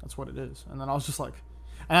 that's what it is." And then I was just like,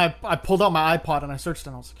 and I pulled out my iPod and I searched it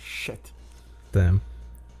and I was like, shit. Damn.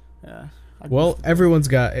 Yeah. Well, everyone's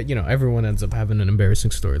got, everyone ends up having an embarrassing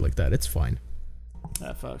story like that. It's fine.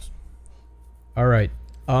 Yeah, facts. All right.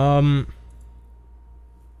 I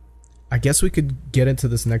guess we could get into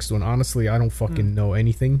this next one. Honestly, I don't fucking know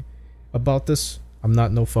anything about this. I'm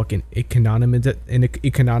not no fucking econometist,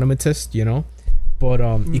 but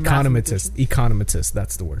econometist,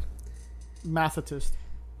 that's the word.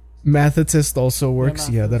 Mathetist also works.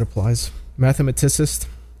 Yeah, that applies. Mathematicist.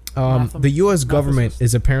 The U.S. government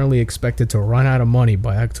is apparently expected to run out of money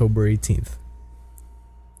by October 18th.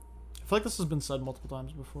 I feel like this has been said multiple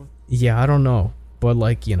times before. Yeah, I don't know, but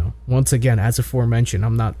once again, as aforementioned,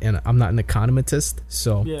 I'm not an econometist,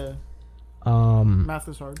 so yeah. Math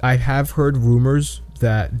is hard. I have heard rumors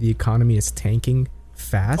that the economy is tanking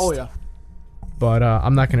fast. Oh yeah. But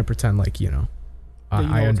I'm not gonna pretend like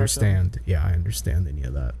I understand. Yeah, I understand any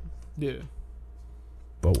of that. Yeah.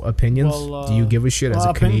 But opinions? Do you give a shit as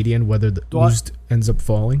a Canadian whether the Oost ends up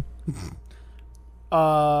falling?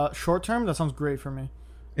 Short term, that sounds great for me.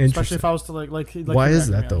 Especially if I was to like why is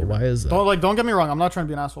that though? Why is that? Don't get me wrong. I'm not trying to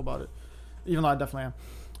be an asshole about it, even though I definitely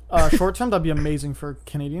am. Short term, that'd be amazing for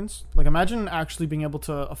Canadians. Like, imagine actually being able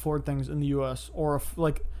to afford things in the U.S. or if,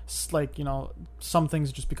 some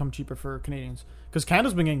things just become cheaper for Canadians because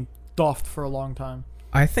Canada's been getting doffed for a long time.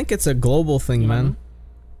 I think it's a global thing, man.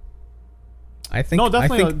 I think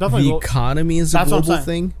definitely the economy is a global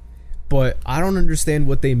thing, but I don't understand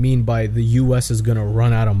what they mean by the U.S. is gonna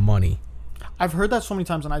run out of money. I've heard that so many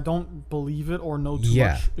times, and I don't believe it or know too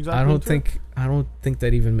much. Exactly. I don't think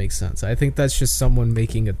that even makes sense. I think that's just someone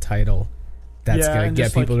making a title that's gonna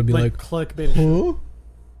get people to be like clickbait. Huh?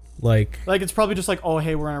 Like it's probably just like, oh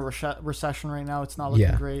hey, we're in a recession right now. It's not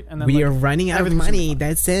looking great, and then we are running out of money.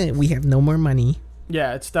 That's it. We have no more money.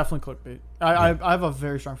 Yeah, it's definitely clickbait. I have a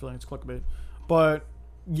very strong feeling it's clickbait. But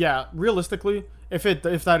yeah, realistically, if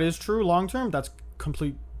that is true long term, that's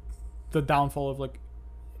the downfall of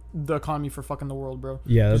the economy for fucking the world, bro.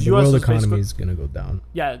 Yeah, the world economy is gonna go down.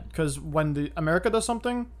 Yeah, because when America does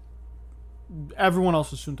something, everyone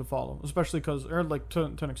else is soon to follow, especially to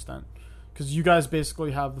an extent, because you guys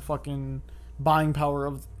basically have the fucking buying power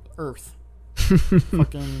of Earth.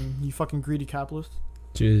 You fucking greedy capitalists.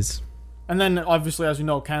 Jeez. And then obviously, as you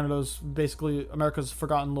know, Canada's basically America's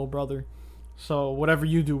forgotten little brother. So whatever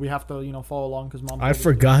you do, we have to, follow along because mom. I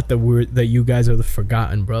forgot that you guys are the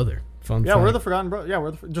forgotten brother. Fun fact. We're the forgotten brother. Yeah,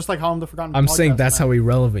 we're just like how I'm the forgotten. I'm saying that's how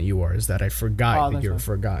irrelevant you are. Is that I forgot that you're a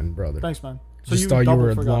forgotten brother. Thanks, man. So just thought you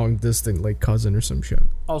were a long distant cousin or some shit.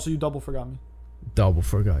 Oh, so you double forgot me. Double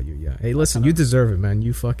forgot you. Yeah. Hey, listen, you deserve it, man.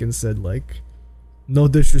 You fucking said no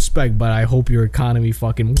disrespect, but I hope your economy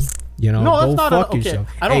fucking. No, go fuck yourself.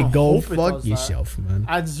 I don't go hope fuck yourself, man.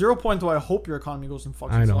 At 0 point do I hope your economy goes and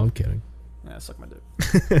fucks I know, yourself. I'm kidding. Yeah, suck my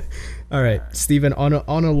dick. All right, Steven, on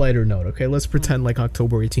a lighter note, okay? Let's pretend like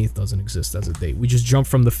October 18th doesn't exist as a date. We just jump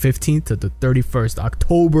from the 15th to the 31st.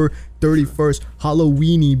 October 31st.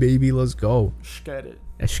 Halloweeny, baby. Let's go. Get it.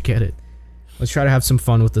 Let's get it. Let's try to have some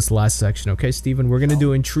fun with this last section, okay, Steven? We're going to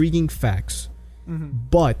do intriguing facts.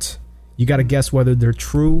 But you got to guess whether they're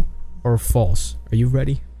true or false. Are you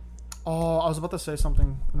ready? Oh, I was about to say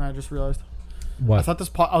something, and I just realized. What? I thought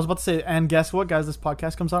I was about to say, and guess what, guys? This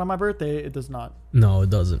podcast comes out on my birthday. It does not. No, it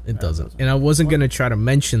doesn't. It doesn't. And I wasn't going to try to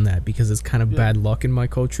mention that because it's kind of bad luck in my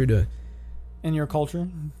culture to... In your culture?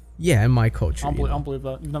 Yeah, in my culture. I don't believe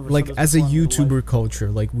that. You've never like, said this as a before in your YouTuber life. culture,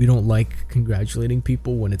 like, we don't like congratulating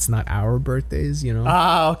people when it's not our birthdays, you know?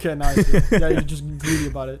 Ah, okay, nice. Yeah, you're just greedy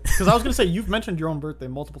about it. Because I was going to say, you've mentioned your own birthday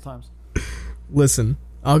multiple times. Listen,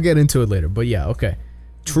 I'll get into it later, but yeah, okay.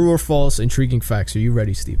 True or false, intriguing facts. Are you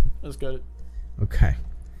ready, Steven? Let's get it. Okay.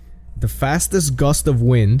 The fastest gust of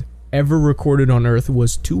wind ever recorded on Earth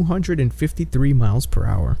was 253 miles per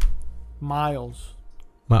hour. Miles.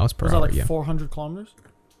 Miles per Was hour, that like yeah. 400 kilometers?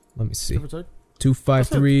 Let me see. Give or take?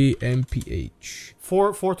 253 mph.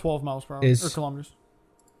 412 miles per hour. Is- Or kilometers.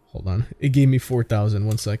 Hold on. It gave me 4,000.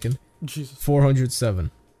 1 second. Jesus. 407.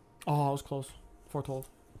 Oh, I was close. 412.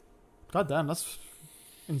 God damn, that's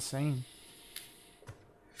insane.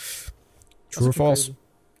 True or false? Crazy.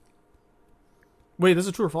 Wait, this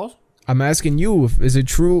is true or false? I'm asking you, is it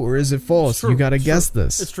true or is it false? true. You gotta It's guess true.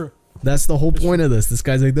 this. It's true. That's the whole point of this. This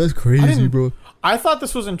guy's like, that's crazy, bro. I thought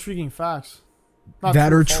this was intriguing facts. Not That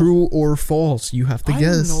true are or false. true or false. You have to I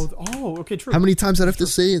didn't guess. know oh, okay, true. How many times did I have to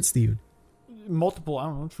say it, Steven? Multiple, I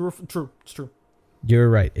don't know. True or true. It's true. You're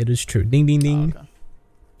right. It is true. Ding, ding, ding. Okay.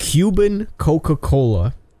 Cuban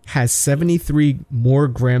Coca-Cola has 73 more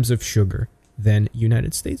grams of sugar than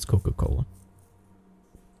United States Coca-Cola.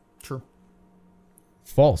 True.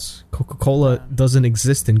 False. Coca-Cola doesn't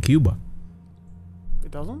exist in Cuba.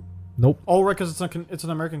 It doesn't? Nope. Oh, right, because it's an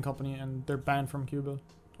American company and they're banned from Cuba.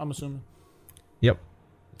 I'm assuming. Yep.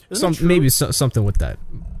 Isn't it true? Maybe something with that.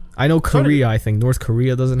 I know Korea, I think. North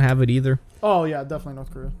Korea doesn't have it either. Oh, yeah, definitely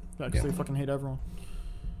North Korea. Yeah, because Yeah. they fucking hate everyone.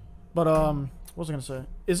 But, what was I going to say?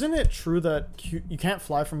 Isn't it true that you can't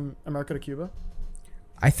fly from America to Cuba?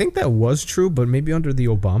 I think that was true, but maybe under the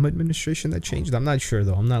Obama administration that changed. I'm not sure,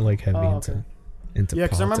 though. I'm not, like, heavy into Yeah,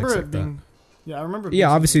 because I remember politics it like being... that. Yeah, I remember... Yeah,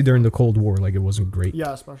 obviously during the Cold War, like, it wasn't great.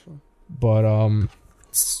 Yeah, especially. But,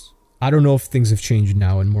 I don't know if things have changed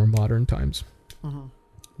now in more modern times. Mhm.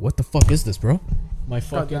 What the fuck is this, bro? My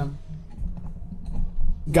fucking...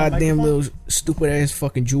 Goddamn little stupid ass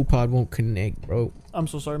fucking jewel pod won't connect, bro. I'm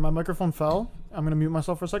so sorry. My microphone fell. I'm going to mute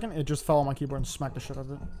myself for a second. It just fell on my keyboard and smacked the shit out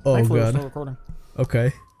of it. Oh, Thankfully, God. We're still recording.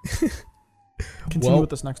 Okay. Continue with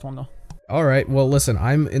this next one, though. All right. Well, listen,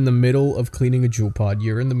 I'm in the middle of cleaning a jewel pod.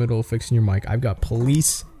 You're in the middle of fixing your mic. I've got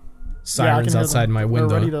police sirens outside my window.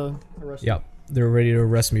 They're ready to arrest you. Yep. They're ready to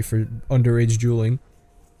arrest me for underage jeweling.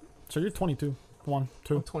 So you're 22. 1,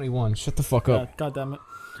 2. I'm 21. Shut the fuck Yeah, up. God damn it.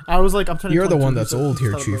 I was like, I'm turning You're the 22. one You that's said- old you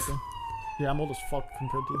here, said Chief. birthday. Yeah, I'm old as fuck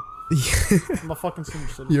compared to you. I'm a fucking senior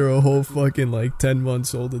citizen. You're a whole fucking, like, 10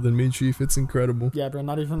 months older than me, Chief. It's incredible. Yeah, bro,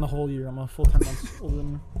 not even the whole year. I'm a full 10 months older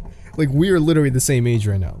than you. Like, we are literally the same age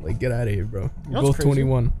right now. Like, get out of here, bro. You We're know both what's crazy?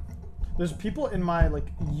 21. There's people in my, like,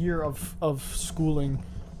 year of schooling,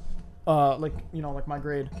 like, you know, like my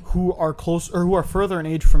grade, who are close, or who are further in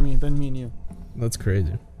age from me than me and you. That's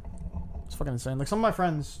crazy. It's fucking insane. Like, some of my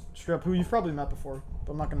friends, straight up, who you've probably met before,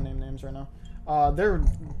 but I'm not gonna name names right now. They're,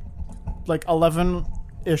 like,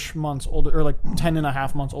 11-ish months older, or, like, 10 and a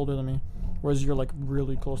half months older than me. Whereas you're, like,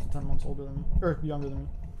 really close to 10 months older than me. Or younger than me.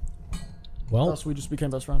 Well, Thus, we just became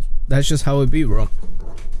best friends. that's just how it be, bro.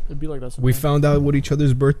 It'd be like that We sometimes. found out what each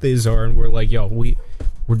other's birthdays are, and we're like, yo,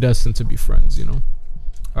 we're destined to be friends, you know?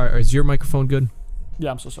 Alright, is your microphone good?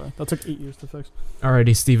 Yeah, I'm so sorry. That took 8 years to fix.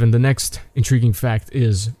 Alrighty, Steven, the next intriguing fact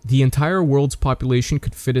is the entire world's population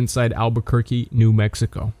could fit inside Albuquerque, New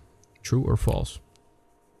Mexico. True or false?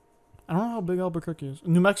 I don't know how big Albuquerque is.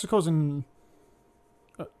 New Mexico's in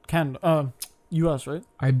Canada, U.S., right?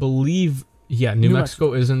 I believe, yeah, New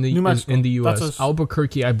Mexico is in the New Mexico. in the U.S. That's a-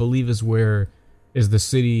 Albuquerque, I believe, is the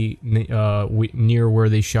city near where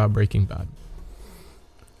they shot Breaking Bad.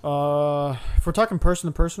 If we're talking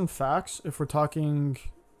person-to-person facts, if we're talking,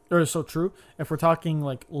 or so true. If we're talking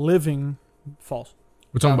like living, false.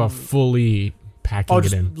 We're talking about fully packing it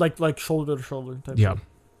just in. like shoulder to shoulder type. Yeah.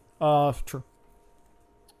 Shit. True.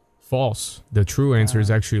 False. The true answer is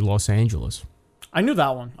actually Los Angeles. I knew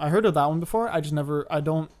that one. I heard of that one before. I just never. I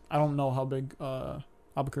don't know how big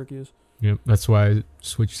Albuquerque is. Yep, that's why I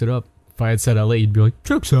switched it up. If I had said LA, you'd be like,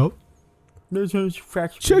 checks out.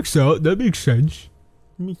 Checks out. That makes sense.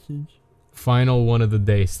 Final one of the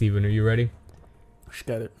day, Steven. Are you ready? Let's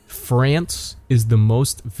get it. France is the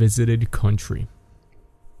most visited country.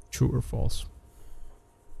 True or false?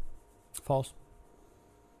 False.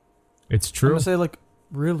 It's true. I'm gonna say, like,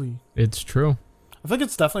 really? It's true. I think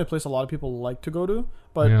it's definitely a place a lot of people like to go to.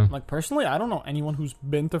 But, like, personally, I don't know anyone who's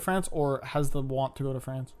been to France or has the want to go to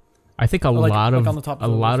France. I think a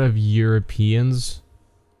lot of Europeans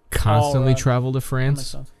constantly travel to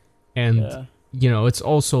France. And, you know, it's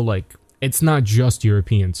also, like, it's not just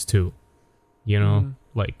Europeans, too. You know?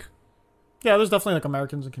 Like... Yeah, there's definitely, like,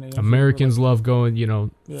 Americans and Canadians. Americans love going, you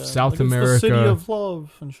know, South America. It's the city of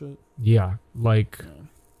love and shit. Yeah, like,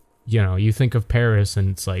 you know, you think of Paris and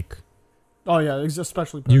it's like... Oh, yeah,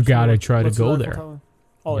 especially Paris. You gotta try to go there.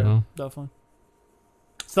 Oh, yeah, know? Definitely.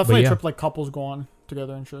 It's definitely a trip, like, couples go on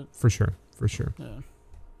together and shit. For sure. Yeah.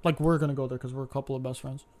 Like, we're gonna go there because we're a couple of best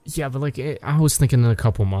friends. Yeah, but, like, I was thinking in a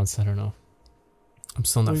couple months, I don't know. I'm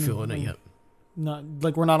still not feeling it yet. Not,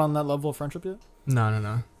 like, we're not on that level of friendship yet?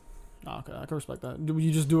 No. Oh, okay, I can respect that.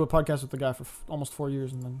 You just do a podcast with the guy for almost 4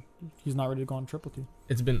 years, and then he's not ready to go on a trip with you.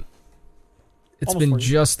 It's been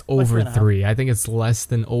just over like 3. I think it's less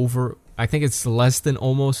than almost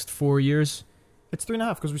 4 years. It's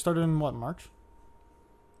 3.5 because we started in what, March?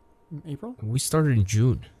 April? We started in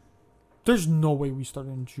June. There's no way we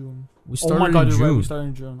started in June. We started in June. Right, we started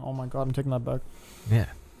in June. Oh my god, I'm taking that back. Yeah.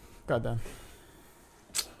 Goddamn.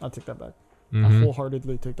 I'll take that back. Mm-hmm. I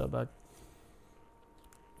wholeheartedly take that back.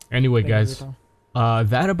 Anyway, guys,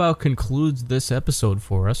 that about concludes this episode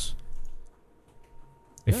for us.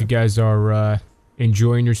 If you guys are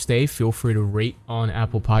enjoying your stay, feel free to rate on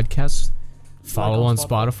Apple Podcasts. Follow on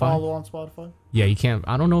Spotify. Follow on Spotify. Yeah, you can.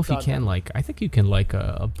 I don't know if you can like. I think you can like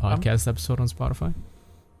a podcast episode on Spotify.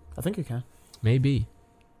 I think you can. Maybe.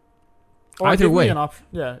 Or either way. An option.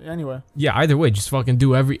 Yeah. Anyway. Yeah. Either way, just fucking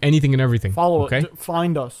do anything and everything. Follow okay? it.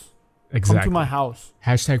 Find us. Exactly. Come to my house.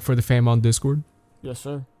 Hashtag for the fam on Discord. Yes,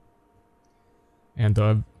 sir. And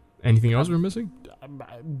anything else we're missing?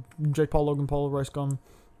 Jake Paul, Logan Paul, Rice Gum,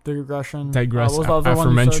 Digression.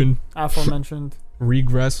 Aforementioned.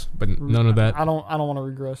 Regress, but none of that. I don't want to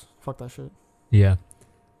regress. Fuck that shit. Yeah.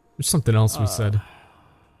 There's something else we said.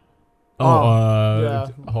 Yeah.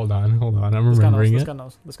 Hold on. I'm remembering This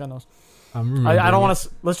guy knows. I'm remembering I don't want to...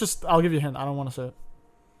 I'll give you a hint. I don't want to say it.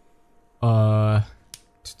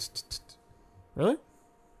 Really?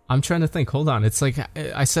 I'm trying to think. Hold on. It's like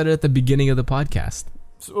I said it at the beginning of the podcast.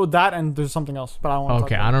 So that and there's something else, but I don't want to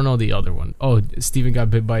Okay, I don't know the other one. Oh, Steven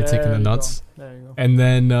got bit by a tick in the nuts. There you go. And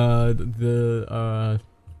then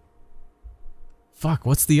fuck,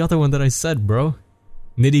 what's the other one that I said, bro?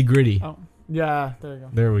 Nitty Gritty. Oh, yeah, there you go.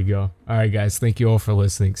 There we go. All right, guys. Thank you all for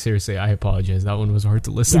listening. Seriously, I apologize. That one was hard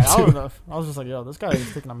to listen to. I was just like, yo, this guy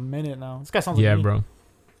is taking a minute now. This guy sounds like me. Bro.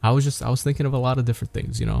 I was thinking of a lot of different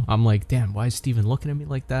things, you know. I'm like, damn, why is Steven looking at me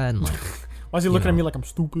like that? And like, why is he looking at me like I'm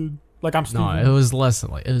stupid? Like I'm stupid. No, it was less of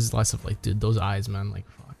like, dude, those eyes, man, like,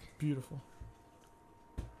 fuck. Beautiful.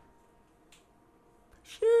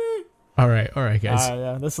 All right, guys.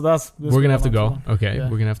 Yeah, this we're gonna have to go. Okay,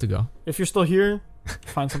 we're gonna have to go. If you're still here,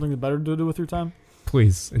 find something better to do with your time.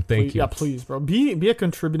 Please and thank you. Yeah, please, bro. Be a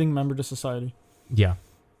contributing member to society. Yeah.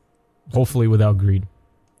 Hopefully without greed.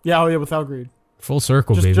 Yeah, without greed. Full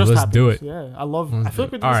circle, baby. Let's do it. Yeah, I feel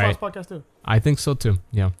like we did this last podcast too. I think so too.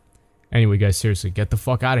 Yeah. Anyway, guys, seriously, get the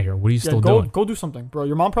fuck out of here. What are you still doing? Go do something, bro.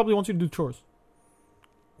 Your mom probably wants you to do chores.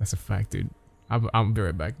 That's a fact, dude. I'm be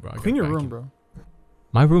right back, bro. Clean your room, bro.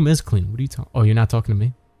 My room is clean. What are you talking? Oh, you're not talking to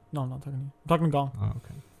me? No, I'm not talking to you. I'm talking to Gong. Oh,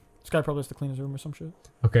 okay. This guy probably has to clean his room or some shit.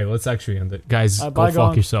 Okay, let's actually end it. Guys, go bye, fuck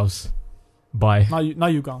Gong. yourselves. Bye.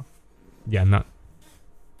 Not you, Gong. Yeah, not.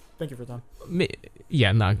 Thank you for your time.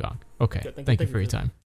 Yeah, not Gong. Okay. Yeah, thank you for your time.